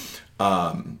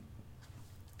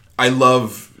 I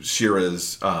love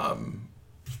Shira's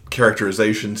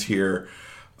characterizations here.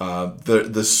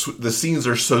 The scenes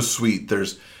are so sweet.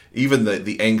 There's even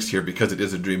the angst here, because it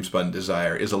is a dream spun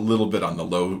desire, is a little bit on the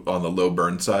low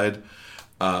burn side.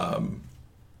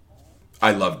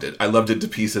 I loved it. I loved it to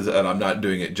pieces, and I'm not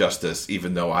doing it justice,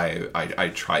 even though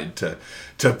I tried to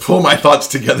pull my thoughts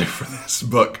together for this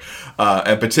book.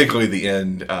 And particularly the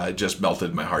end just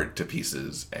melted my heart to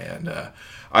pieces. And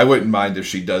I wouldn't mind if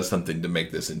she does something to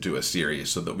make this into a series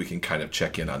so that we can kind of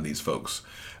check in on these folks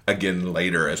again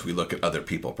later as we look at other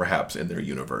people, perhaps in their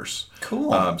universe.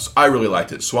 Cool. So I really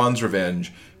liked it. Swan's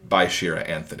Revenge by Shira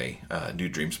Anthony, New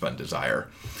Dream Spun Desire.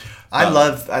 I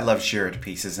love Shira to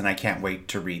pieces, and I can't wait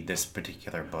to read this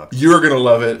particular book. You're going to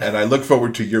love it, and I look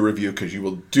forward to your review because you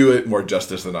will do it more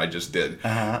justice than I just did.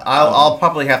 I'll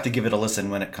probably have to give it a listen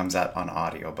when it comes out on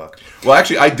audiobook. Well,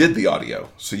 actually, I did the audio,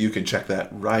 so you can check that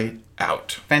right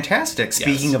out. Fantastic.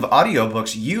 Speaking of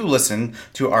audiobooks, you listened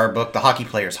to our book, The Hockey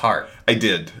Player's Heart. I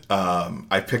did.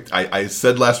 I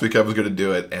said last week I was going to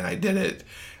do it, and I did it.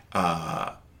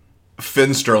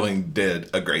 Finn Sterling did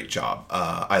a great job.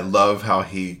 I love how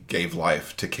he gave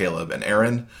life to Caleb and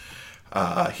Aaron.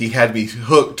 He had me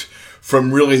hooked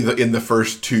from really in the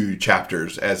first two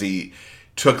chapters as he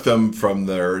took them from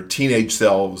their teenage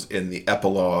selves in the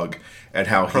epilogue and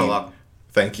how Prologue.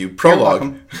 Thank you.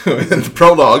 Prologue. The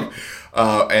prologue.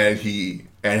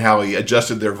 And how he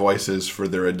adjusted their voices for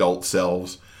their adult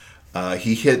selves.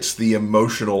 He hits the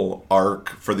emotional arc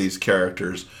for these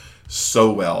characters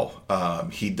so well.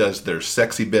 He does their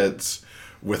sexy bits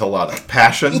with a lot of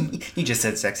passion. You just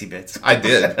said sexy bits. I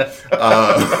did.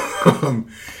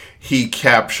 He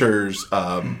captures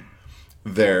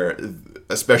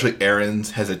especially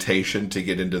Aaron's hesitation to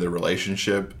get into the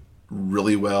relationship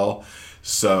really well.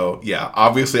 So, yeah,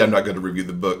 obviously I'm not going to review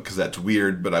the book because that's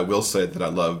weird, but I will say that I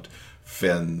loved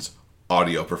Finn's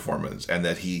audio performance and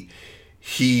that he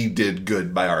did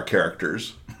good by our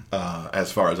characters.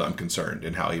 As far as I'm concerned,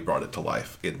 and how he brought it to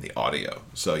life in the audio.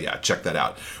 So yeah, check that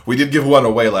out. We did give one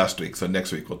away last week, so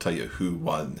next week we'll tell you who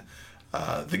won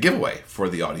the giveaway for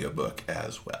the audiobook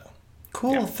as well.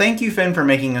 Cool. Yeah. Thank you, Finn, for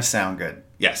making us sound good.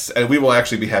 Yes, and we will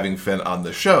actually be having Finn on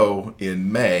the show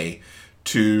in May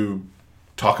to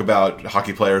talk about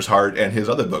Hockey Player's Heart and his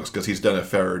other books, because he's done a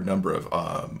fair number of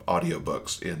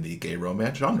audiobooks in the gay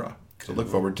romance genre. So look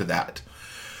forward to that.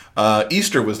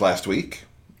 Easter was last week.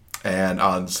 And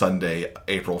on Sunday,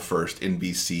 April 1st,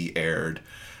 NBC aired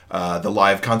the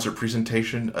live concert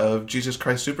presentation of Jesus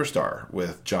Christ Superstar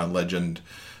with John Legend,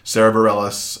 Sarah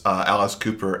Bareilles, Alice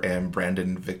Cooper, and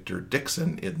Brandon Victor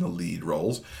Dixon in the lead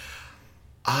roles.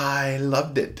 I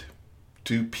loved it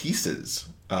to pieces.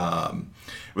 It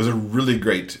was a really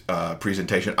great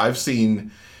presentation. I've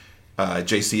seen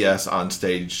JCS on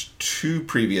stage 2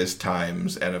 previous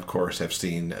times, and of course have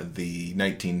seen the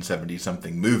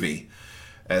 1970-something movie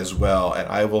as well, and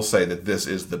I will say that this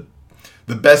is the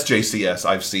best JCS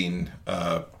I've seen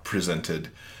presented.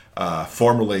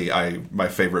 Formerly, my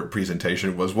favorite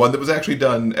presentation was one that was actually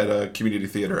done at a community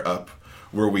theater up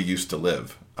where we used to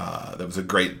live. That was a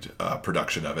great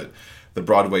production of it. The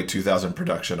Broadway 2000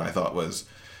 production I thought was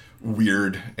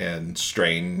weird and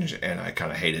strange, and I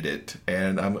kind of hated it.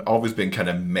 And I've always been kind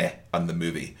of meh on the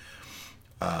movie.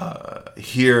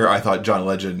 Here, I thought John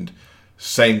Legend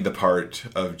sang the part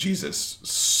of Jesus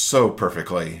so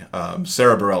perfectly.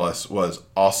 Sarah Bareilles was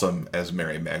awesome as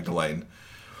Mary Magdalene.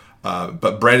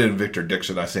 But Brandon Victor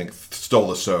Dixon, I think, stole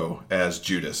the show as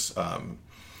Judas.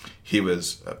 He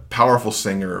was a powerful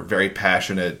singer, very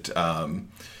passionate.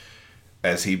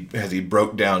 As he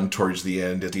broke down towards the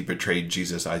end, as he betrayed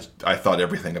Jesus, I thought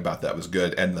everything about that was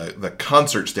good. And the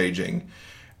concert staging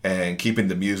and keeping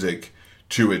the music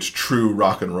to its true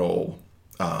rock and roll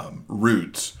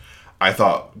roots, I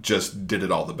thought just did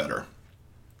it all the better.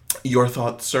 Your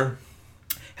thoughts, sir?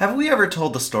 Have we ever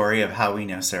told the story of how we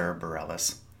know Sarah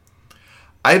Bareilles?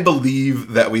 I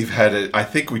believe that we've had it. I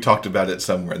think we talked about it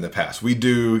somewhere in the past. We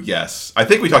do, yes. I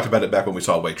think we talked about it back when we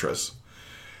saw Waitress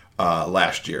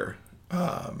last year.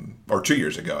 or 2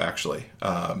 years ago, actually.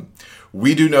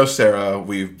 We do know Sarah.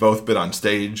 We've both been on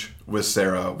stage with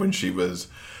Sarah when she was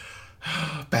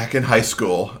back in high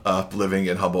school, living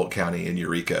in Humboldt County in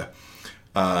Eureka.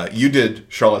 You did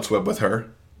Charlotte's Web with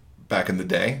her back in the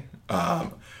day,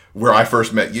 where I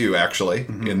first met you, actually,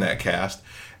 in that cast.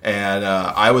 And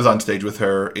I was on stage with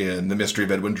her in The Mystery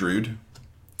of Edwin Drood,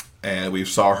 and we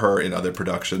saw her in other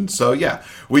productions. So, yeah,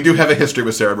 we do have a history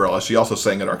with Sarah Bareilles. She also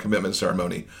sang at our commitment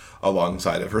ceremony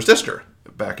alongside of her sister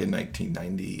back in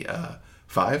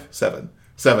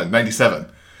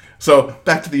 97. So,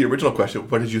 back to the original question,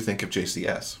 what did you think of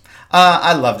JCS?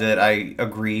 I loved it. I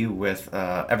agree with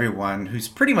everyone who's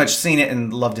pretty much seen it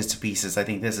and loved it to pieces. I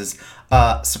think this is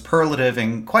superlative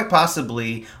and quite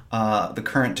possibly the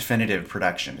current definitive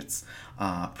production. It's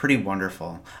pretty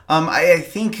wonderful. I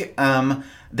think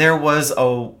there was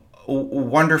a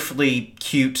wonderfully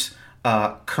cute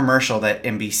commercial that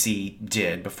NBC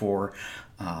did before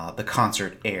the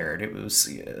concert aired. It was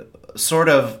sort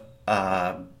of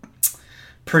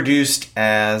produced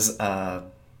as a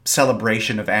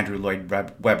celebration of Andrew Lloyd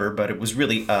Webber, but it was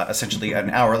really essentially an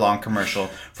hour-long commercial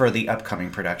for the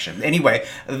upcoming production. Anyway,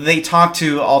 they talked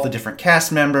to all the different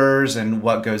cast members and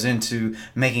what goes into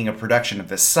making a production of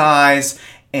this size,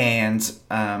 and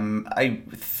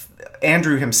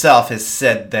Andrew himself has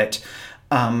said that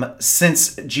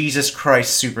since Jesus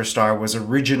Christ Superstar was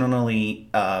originally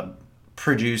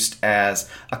produced as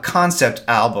a concept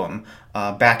album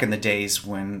back in the days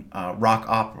when rock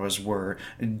operas were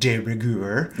de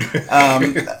rigueur,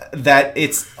 that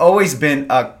it's always been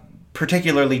a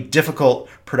particularly difficult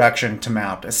production to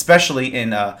mount, especially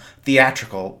in a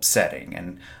theatrical setting.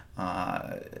 And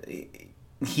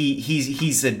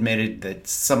he's admitted that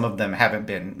some of them haven't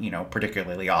been,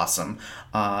 particularly awesome.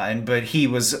 But he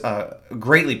was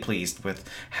greatly pleased with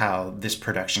how this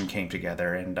production came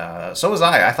together, and so was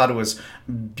I. I thought it was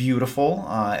beautiful,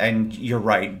 and you're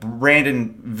right.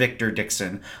 Brandon Victor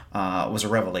Dixon was a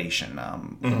revelation.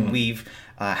 We've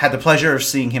had the pleasure of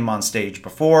seeing him on stage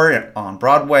before on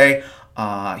Broadway.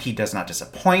 He does not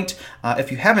disappoint.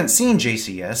 If you haven't seen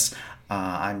JCS,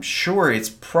 I'm sure it's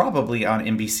probably on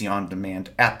NBC On Demand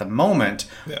at the moment.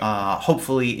 Yeah.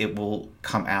 Hopefully it will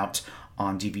come out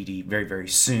on DVD very, very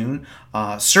soon.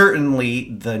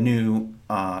 Certainly the new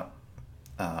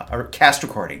cast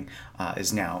recording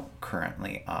is now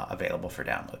currently available for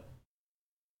download.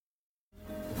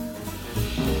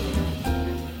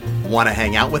 Want to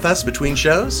hang out with us between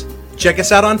shows? Check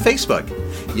us out on Facebook.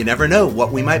 You never know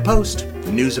what we might post.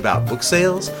 News about book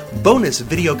sales, bonus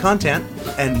video content,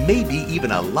 and maybe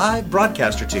even a live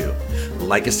broadcast or two.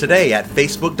 Like us today at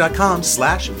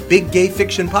facebook.com/Big Gay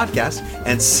Fiction Podcast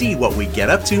and see what we get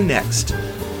up to next.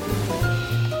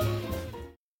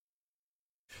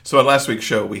 So on last week's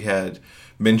show, we had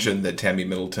mentioned that Tammy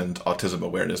Middleton's Autism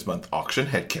Awareness Month auction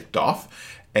had kicked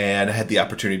off, and I had the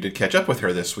opportunity to catch up with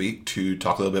her this week to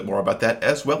talk a little bit more about that,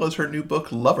 as well as her new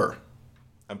book, Lover.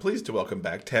 I'm pleased to welcome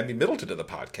back Tammy Middleton to the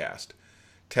podcast.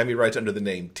 Tammy writes under the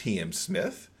name T.M.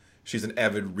 Smith. She's an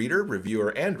avid reader,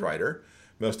 reviewer, and writer.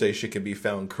 Most days she can be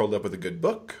found curled up with a good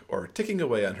book or ticking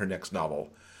away on her next novel.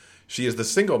 She is the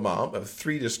single mom of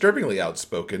 3 disturbingly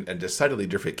outspoken and decidedly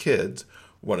different kids,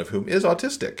 one of whom is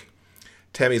autistic.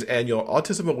 Tammy's annual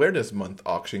Autism Awareness Month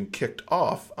auction kicked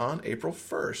off on April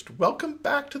 1st. Welcome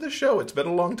back to the show. It's been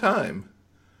a long time.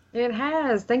 It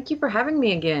has. Thank you for having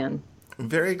me again. I'm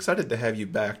very excited to have you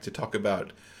back to talk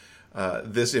about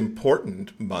this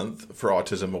important month for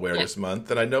Autism Awareness Month,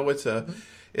 and I know it's a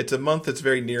month that's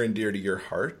very near and dear to your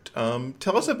heart.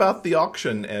 Tell us about the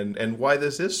auction and why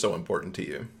this is so important to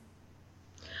you.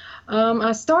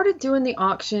 I started doing the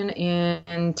auction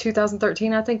in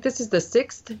 2013. I think this is the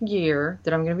 6th year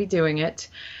that I'm going to be doing it.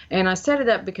 And I set it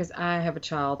up because I have a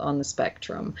child on the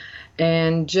spectrum.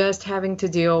 And just having to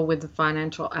deal with the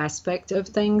financial aspect of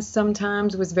things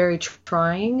sometimes was very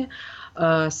trying.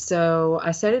 So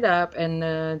I set it up, and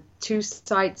the 2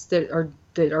 sites that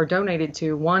are donated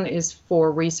to, one is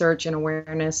for research and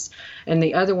awareness, and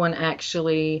the other one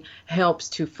actually helps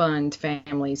to fund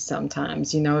families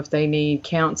sometimes, if they need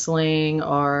counseling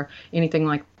or anything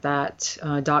like that,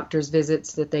 doctor's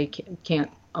visits that they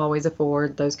can't always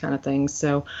afford, those kind of things.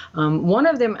 So one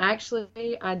of them,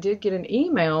 actually, I did get an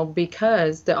email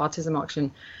because the autism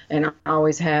auction, and I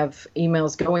always have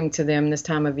emails going to them this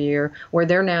time of year, where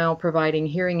they're now providing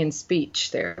hearing and speech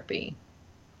therapy.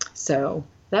 So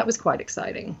that was quite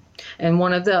exciting. And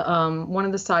one of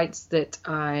the sites that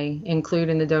I include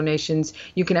in the donations,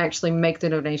 you can actually make the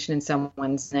donation in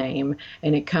someone's name,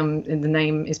 and the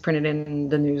name is printed in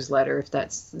the newsletter if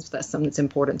that's something that's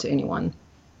important to anyone.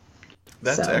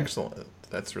 That's So, excellent.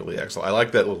 That's really excellent. I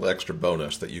like that little extra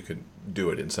bonus that you can do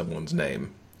it in someone's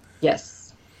name. yes.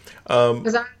 Um,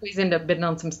 Because I always end up bidding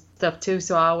on some stuff too.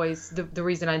 So I always, the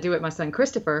reason I do it, my son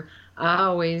Christopher, I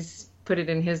always put it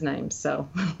in his name. So,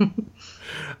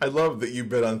 I love that you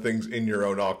bid on things in your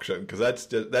own auction because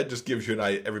that just gives you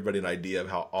everybody an idea of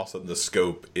how awesome the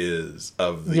scope is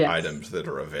of the Yes. items that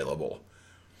are available.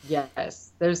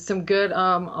 yes, there's some good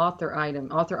author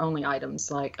only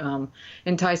items like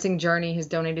Enticing Journey has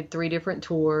donated 3 different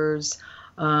tours.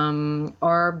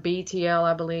 RBTL,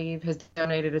 I believe, has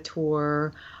donated a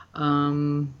tour.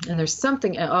 And there's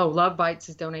something. Oh, Love Bites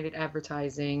has donated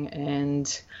advertising,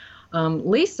 and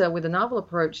Lisa with the Novel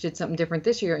Approach did something different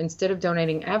this year. Instead of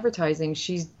donating advertising,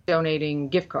 she's donating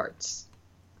gift cards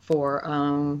for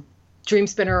Dream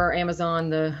Spinner or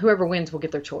Amazon. Whoever wins will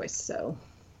get their choice. So,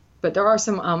 but there are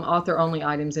some author only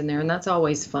items in there, and that's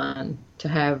always fun to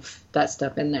have that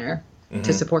stuff in there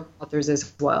to support the authors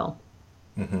as well.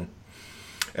 Mm-hmm.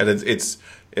 And it's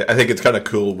I think it's kind of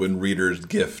cool when readers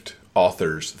gift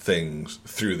authors things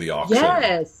through the auction.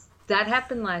 Yes, that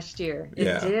happened last year. It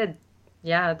Yeah. did.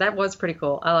 Yeah, that was pretty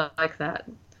cool. I like that.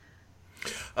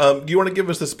 Do you want to give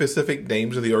us the specific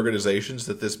names of the organizations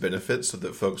that this benefits so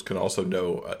that folks can also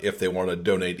know if they want to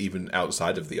donate even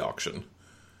outside of the auction?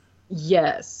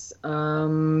 Yes.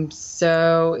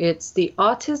 So it's the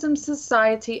Autism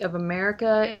Society of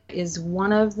America is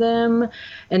one of them.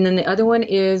 And then the other one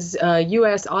is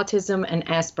U.S. Autism and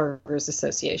Asperger's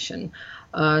Association.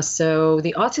 So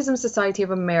the Autism Society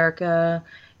of America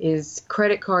is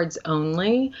credit cards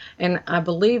only. And I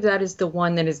believe that is the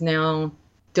one that is now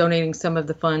donating some of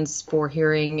the funds for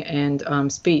hearing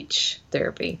and speech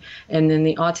therapy. And then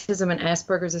the Autism and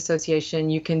Asperger's Association,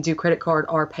 you can do credit card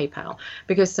or PayPal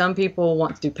because some people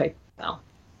want to do PayPal.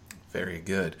 Very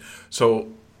good. So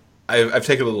I've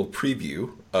taken a little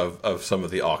preview of some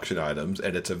of the auction items,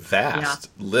 and it's a vast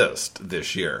list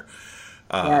this year.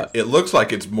 Yes. It looks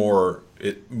like it's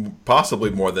possibly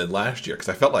more than last year, because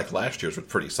I felt like last year's was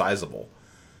pretty sizable.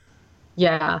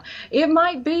 Yeah, it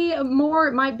might be more,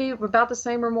 it might be about the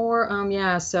same or more.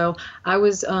 Yeah, so I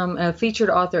was a featured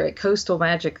author at Coastal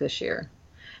Magic this year.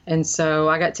 And so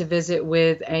I got to visit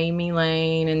with Amy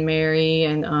Lane and Mary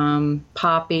and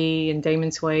Poppy and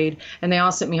Damon Swade, and they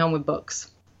all sent me home with books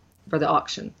for the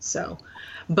auction. So,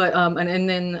 but and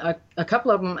then a couple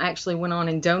of them actually went on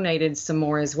and donated some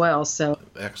more as well. So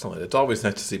Excellent. It's always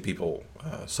nice to see people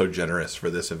so generous for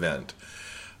this event.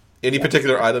 Any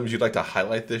particular items you'd like to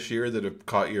highlight this year that have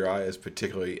caught your eye as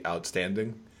particularly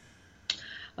outstanding?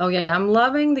 oh yeah, I'm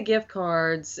loving the gift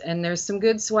cards, and there's some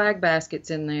good swag baskets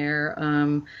in there.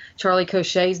 Charlie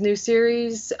Cochet's new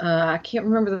series, I can't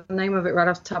remember the name of it right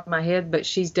off the top of my head, but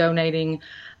she's donating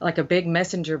like a big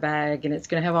messenger bag, and it's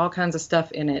going to have all kinds of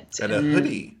stuff in it. And a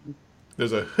hoodie.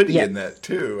 There's a hoodie Yes. in that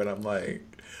too, and I'm like,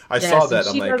 I Yes, saw and that.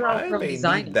 I'm she like, does all I her may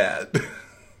designing. need that.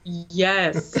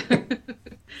 Yes.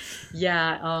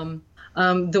 Yeah.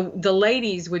 The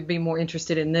ladies would be more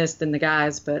interested in this than the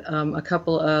guys, but a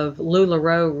couple of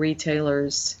LuLaRoe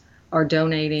retailers are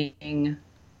donating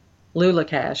Lula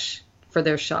Cash for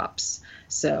their shops.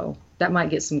 So that might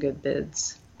get some good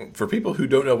bids. For people who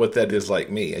don't know what that is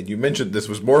like me, and you mentioned this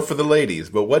was more for the ladies,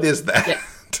 but what is that? Yeah.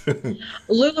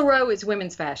 LuLaRoe is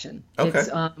women's fashion. Okay. It's,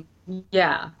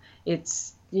 yeah.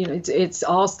 It's, you know, it's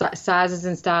all sizes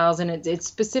and styles, and it's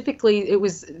specifically, it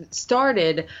was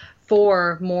started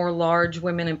for more large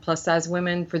women and plus size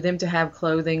women, for them to have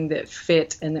clothing that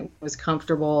fit and that was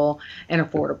comfortable and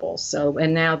affordable. So,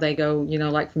 and now they go, you know,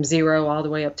 like from 0 all the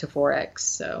way up to 4X.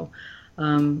 So,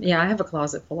 yeah, I have a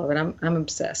closet full of it. I'm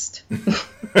obsessed.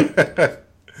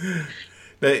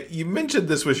 Now, you mentioned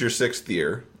this was your 6th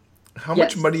year. How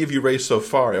Yes. much money have you raised so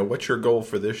far, and what's your goal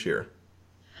for this year?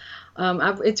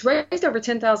 It's raised over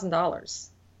 $10,000.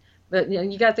 But you know,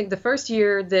 you got to think the first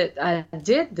year that I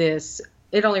did this,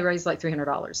 it only raised like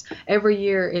 $300. Every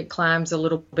year it climbs a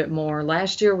little bit more.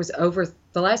 Last year was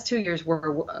the last 2 years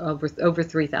were over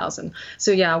 3,000.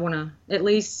 So yeah, I want to at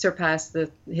least hit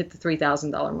the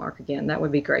 $3,000 mark again. That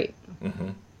would be great.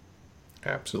 Mm-hmm.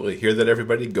 Absolutely. Hear that,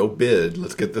 everybody? Go bid.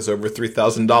 Let's get this over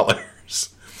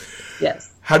 $3,000. Yes.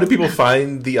 How do people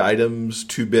find the items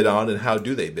to bid on, and how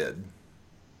do they bid?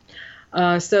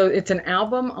 So it's an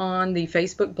album on the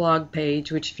Facebook blog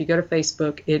page, which if you go to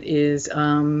Facebook, it is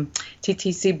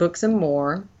TTC Books and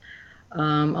More.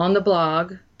 On the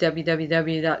blog,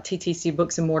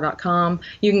 www.ttcbooksandmore.com,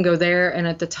 you can go there, and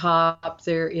at the top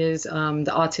there is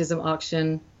the autism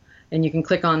auction, and you can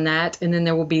click on that, and then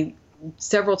there will be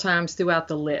several times throughout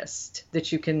the list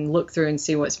that you can look through and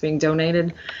see what's being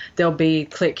donated, there'll be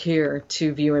click here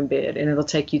to view and bid, and it'll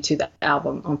take you to the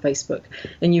album on Facebook.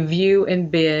 And you view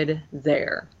and bid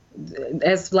there.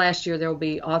 As last year, there will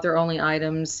be author-only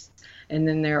items, and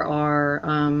then there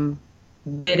are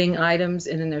bidding items,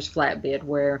 and then there's flat bid,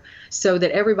 so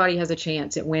that everybody has a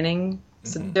chance at winning.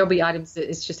 So there'll be items that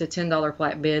it's just a $10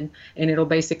 flat bid, and it'll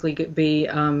basically be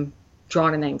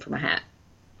drawing a name from a hat.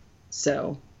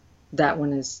 So that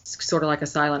one is sort of like a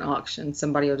silent auction.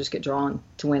 Somebody will just get drawn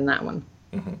to win that one.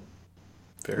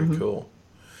 Very cool.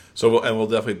 So we'll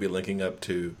definitely be linking up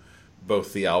to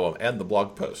both the album and the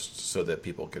blog posts so that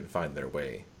people can find their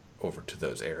way over to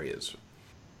those areas.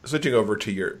 Switching over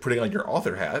to putting on your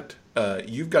author hat,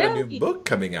 you've got a new book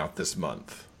coming out this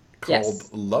month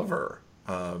called Lover.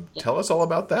 Tell us all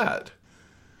about that.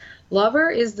 Lover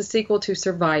is the sequel to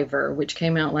Survivor, which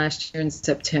came out last year in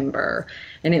September.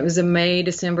 And it was a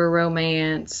May-December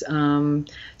romance,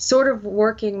 sort of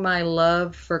working my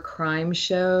love for crime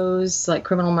shows like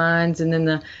Criminal Minds and then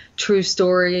the true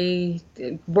story,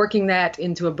 working that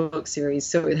into a book series.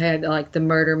 So it had like the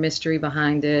murder mystery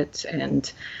behind it, and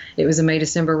it was a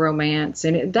May-December romance.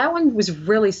 And that one was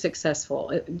really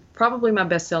successful. Probably my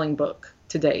best-selling book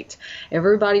to date.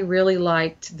 Everybody really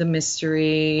liked the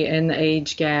mystery and the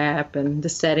age gap and the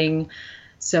setting.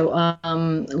 So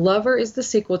Lover is the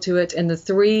sequel to it, and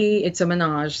it's a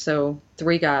menage, so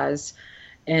 3 guys,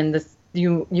 and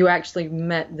you actually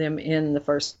met them in the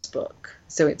first book.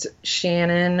 So it's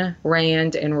Shannon,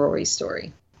 Rand, and Rory's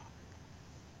story.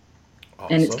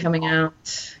 Awesome. And it's coming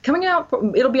out,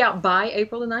 it'll be out by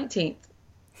April the 19th.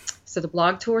 So the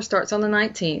blog tour starts on the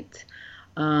 19th.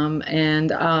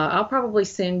 And I'll probably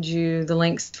send you the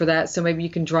links for that, so maybe you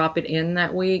can drop it in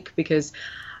that week, because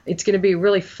it's going to be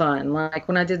really fun. Like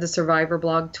when I did the Survivor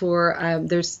blog tour,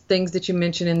 there's things that you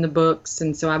mention in the books,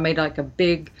 and so I made like a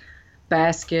big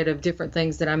basket of different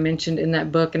things that I mentioned in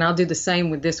that book, and I'll do the same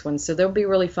with this one. So there'll be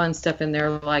really fun stuff in there,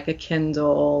 like a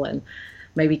Kindle and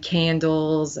maybe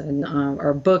candles and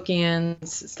or bookends,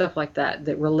 stuff like that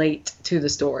relate to the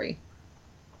story.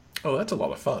 Oh, that's a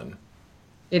lot of fun.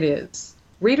 It is.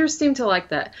 Readers seem to like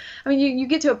that. I mean, you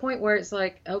get to a point where it's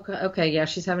like, okay, yeah,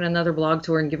 she's having another blog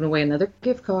tour and giving away another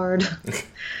gift card.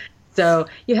 So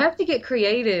you have to get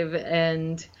creative,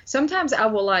 and sometimes I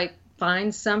will like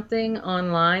find something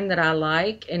online that I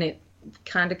like, and it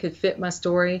kind of could fit my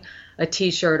story, a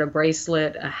t-shirt, a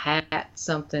bracelet, a hat,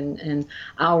 something, and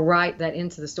I'll write that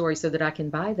into the story so that I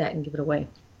can buy that and give it away.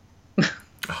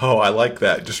 Oh, I like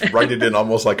that. Just write it in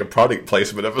almost like a product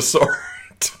placement of a sort.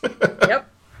 Yep.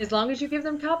 As long as you give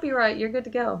them copyright, you're good to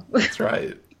go. That's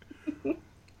right.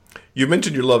 You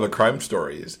mentioned your love of crime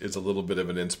stories is a little bit of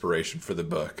an inspiration for the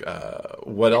book.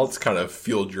 What else kind of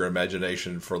fueled your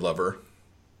imagination for Lover?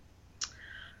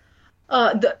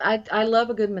 I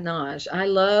love a good menage. I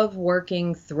love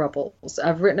working thruples.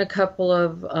 I've written a couple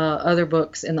of other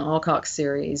books in the Alcock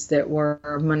series that were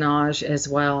menage as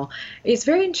well. It's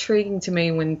very intriguing to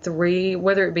me when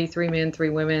whether it be 3 men, 3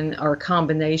 women, or a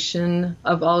combination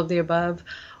of all of the above,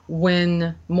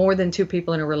 when more than 2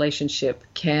 people in a relationship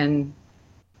can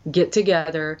get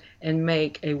together and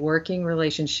make a working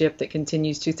relationship that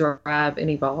continues to thrive and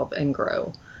evolve and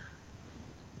grow.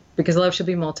 Because love should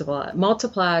be multiplied,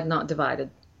 not divided.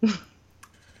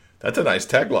 That's a nice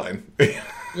tagline.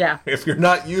 Yeah. If you're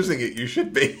not using it, you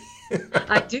should be.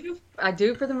 I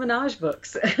do for the menage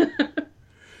books.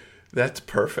 That's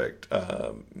perfect.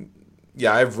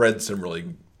 Yeah, I've read some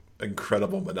really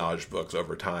incredible menage books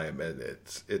over time, and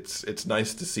it's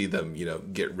nice to see them,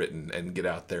 get written and get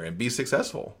out there and be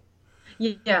successful.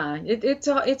 Yeah, it's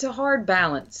a hard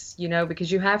balance,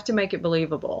 because you have to make it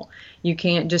believable. You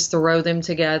can't just throw them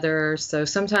together. So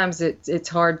sometimes it's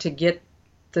hard to get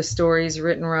the stories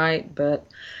written right. But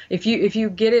if you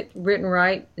get it written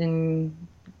right and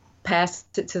pass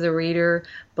it to the reader,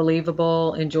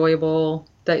 believable, enjoyable,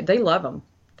 they love them.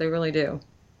 They really do.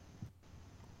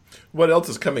 What else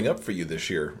is coming up for you this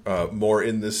year? More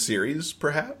in this series,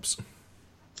 perhaps?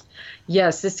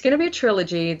 Yes, it's going to be a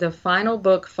trilogy. The final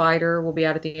book, Fighter, will be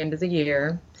out at the end of the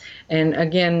year. And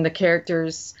again, the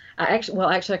characters, I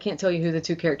can't tell you who the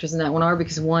 2 characters in that one are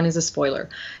because one is a spoiler.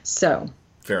 So.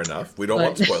 Fair enough. We don't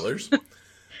want spoilers.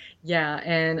 Yeah,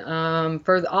 and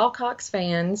for the Alcock's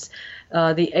fans,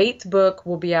 the 8th book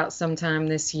will be out sometime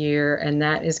this year, and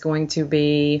that is going to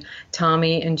be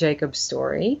Tommy and Jacob's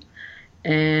story.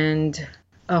 And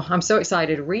I'm so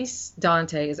excited. Reese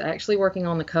Dante is actually working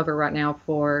on the cover right now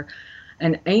for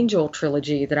an Angel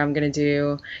trilogy that I'm going to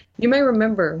do. You may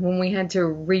remember when we had to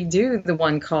redo the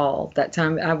One Call. That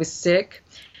time I was sick,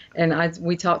 And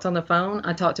we talked on the phone.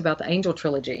 I talked about the Angel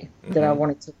trilogy that I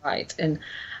wanted to write. And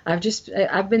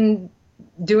I've been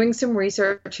doing some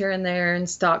research here and there and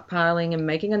stockpiling and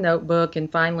making a notebook.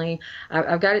 And finally,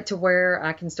 I've got it to where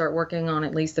I can start working on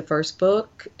at least the first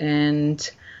book.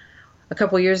 And a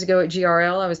couple of years ago at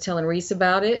GRL, I was telling Reese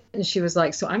about it. And she was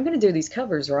like, so I'm going to do these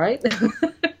covers, right?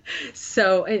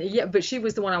 So, yeah, but she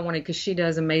was the one I wanted because she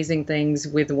does amazing things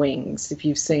with wings, if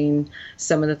you've seen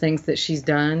some of the things that she's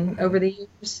done over the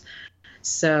years.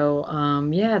 So,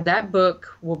 yeah, that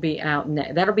book will be out.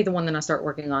 That'll be the one that I start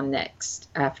working on next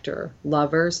after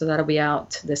Lover. So that'll be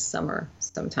out this summer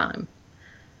sometime.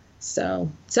 So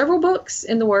several books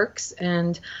in the works.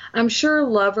 And I'm sure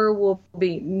Lover will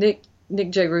be, Nick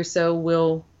J. Russo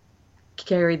will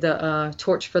carry the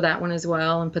torch for that one as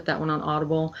well and put that one on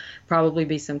Audible. Probably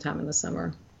be sometime in the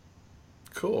summer.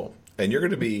 Cool. And you're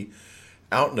going to be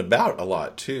out and about a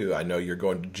lot too. I know you're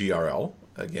going to GRL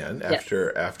again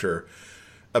after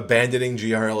abandoning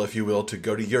GRL, if you will, to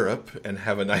go to Europe and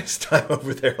have a nice time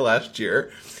over there last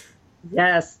year.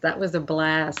 Yes, that was a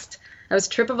blast. That was a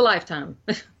trip of a lifetime.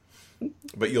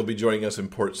 But you'll be joining us in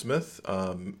Portsmouth.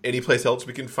 Any place else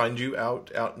we can find you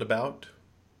out and about?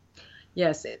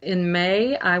 Yes, in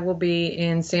May, I will be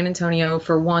in San Antonio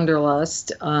for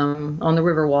Wanderlust on the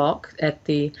Riverwalk at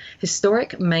the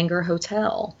historic Manger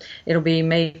Hotel. It'll be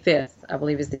May 5th, I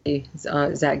believe is the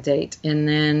exact date. And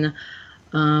then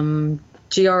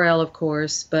GRL, of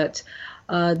course, but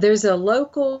there's a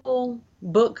local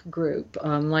book group,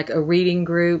 like a reading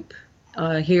group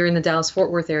here in the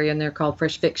Dallas-Fort Worth area, and they're called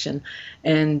Fresh Fiction.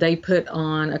 And they put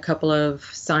on a couple of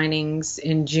signings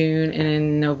in June and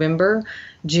in November.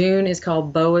 June is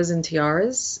called Boas and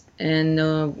Tiaras, and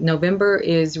November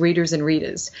is Readers and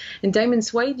Readas. And Damon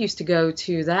Swade used to go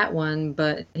to that one,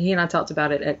 but he and I talked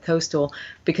about it at Coastal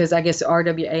because I guess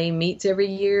RWA meets every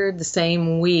year the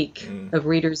same week of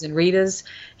Readers and Readas.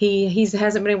 He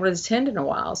hasn't been able to attend in a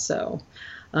while, so...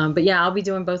 but yeah, I'll be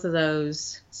doing both of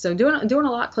those. So doing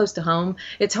a lot close to home.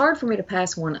 It's hard for me to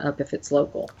pass one up if it's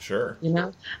local. Sure. You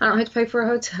know, I don't have to pay for a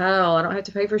hotel. I don't have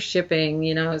to pay for shipping.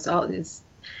 You know,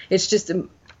 it's just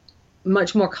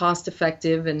much more cost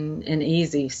effective and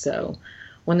easy. So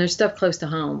when there's stuff close to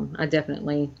home, I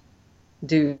definitely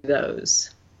do those.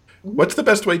 What's the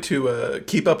best way to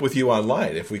keep up with you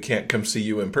online if we can't come see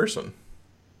you in person?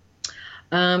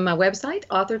 My website,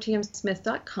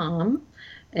 authortmsmith.com.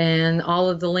 And all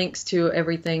of the links to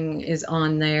everything is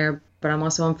on there. But I'm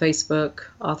also on Facebook,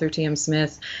 Author T.M.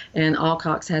 Smith, and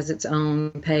Alcox has its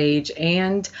own page.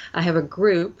 And I have a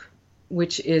group,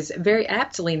 which is very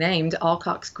aptly named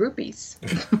Alcox Groupies.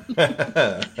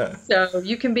 So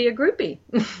you can be a groupie.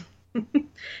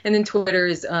 And then Twitter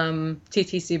is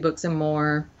TTC Books and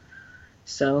More.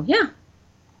 So, yeah.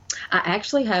 I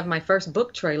actually have my first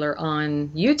book trailer on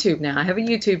YouTube now. I have a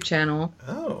YouTube channel,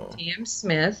 T.M.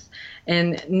 Smith,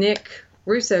 and Nick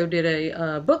Russo did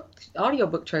a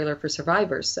audiobook trailer for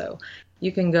Survivors. So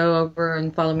you can go over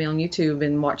and follow me on YouTube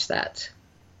and watch that.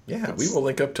 Yeah, we will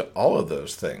link up to all of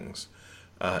those things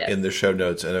in the show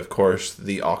notes, and of course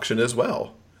the auction as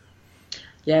well.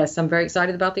 Yes, I'm very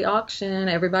excited about the auction.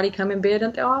 Everybody come and bid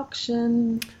at the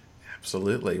auction.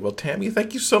 Absolutely. Well, Tammy,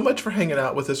 thank you so much for hanging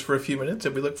out with us for a few minutes,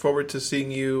 and we look forward to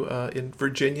seeing you in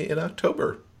Virginia in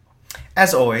October.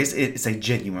 As always, it's a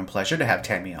genuine pleasure to have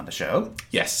Tammy on the show.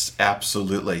 Yes,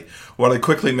 absolutely. Want to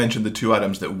quickly mention the two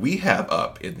items that we have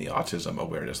up in the Autism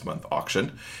Awareness Month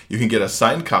auction. You can get a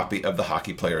signed copy of The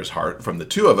Hockey Player's Heart from the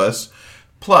two of us,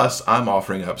 plus I'm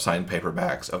offering up signed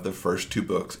paperbacks of the first two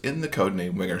books in the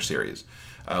Codename Winger series.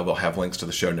 We'll have links to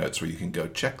the show notes where you can go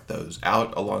check those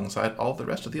out alongside all the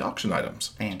rest of the auction items.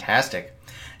 Fantastic.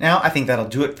 Now, I think that'll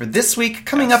do it for this week.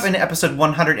 Coming up in episode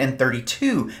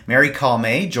 132, Mary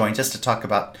Calmay joins us to talk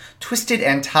about Twisted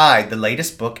and Tied, the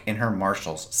latest book in her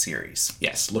Marshals series.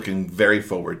 Yes, looking very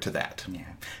forward to that. Yeah.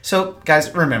 So,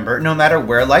 guys, remember, no matter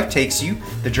where life takes you,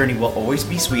 the journey will always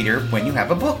be sweeter when you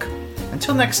have a book.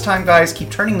 Until next time, guys,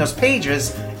 keep turning those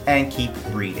pages and keep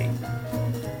reading.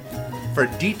 For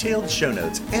detailed show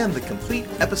notes and the complete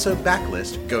episode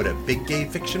backlist, go to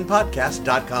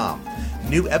biggayfictionpodcast.com.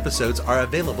 New episodes are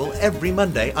available every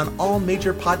Monday on all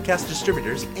major podcast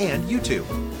distributors and YouTube.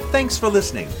 Thanks for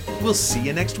listening. We'll see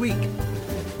you next week.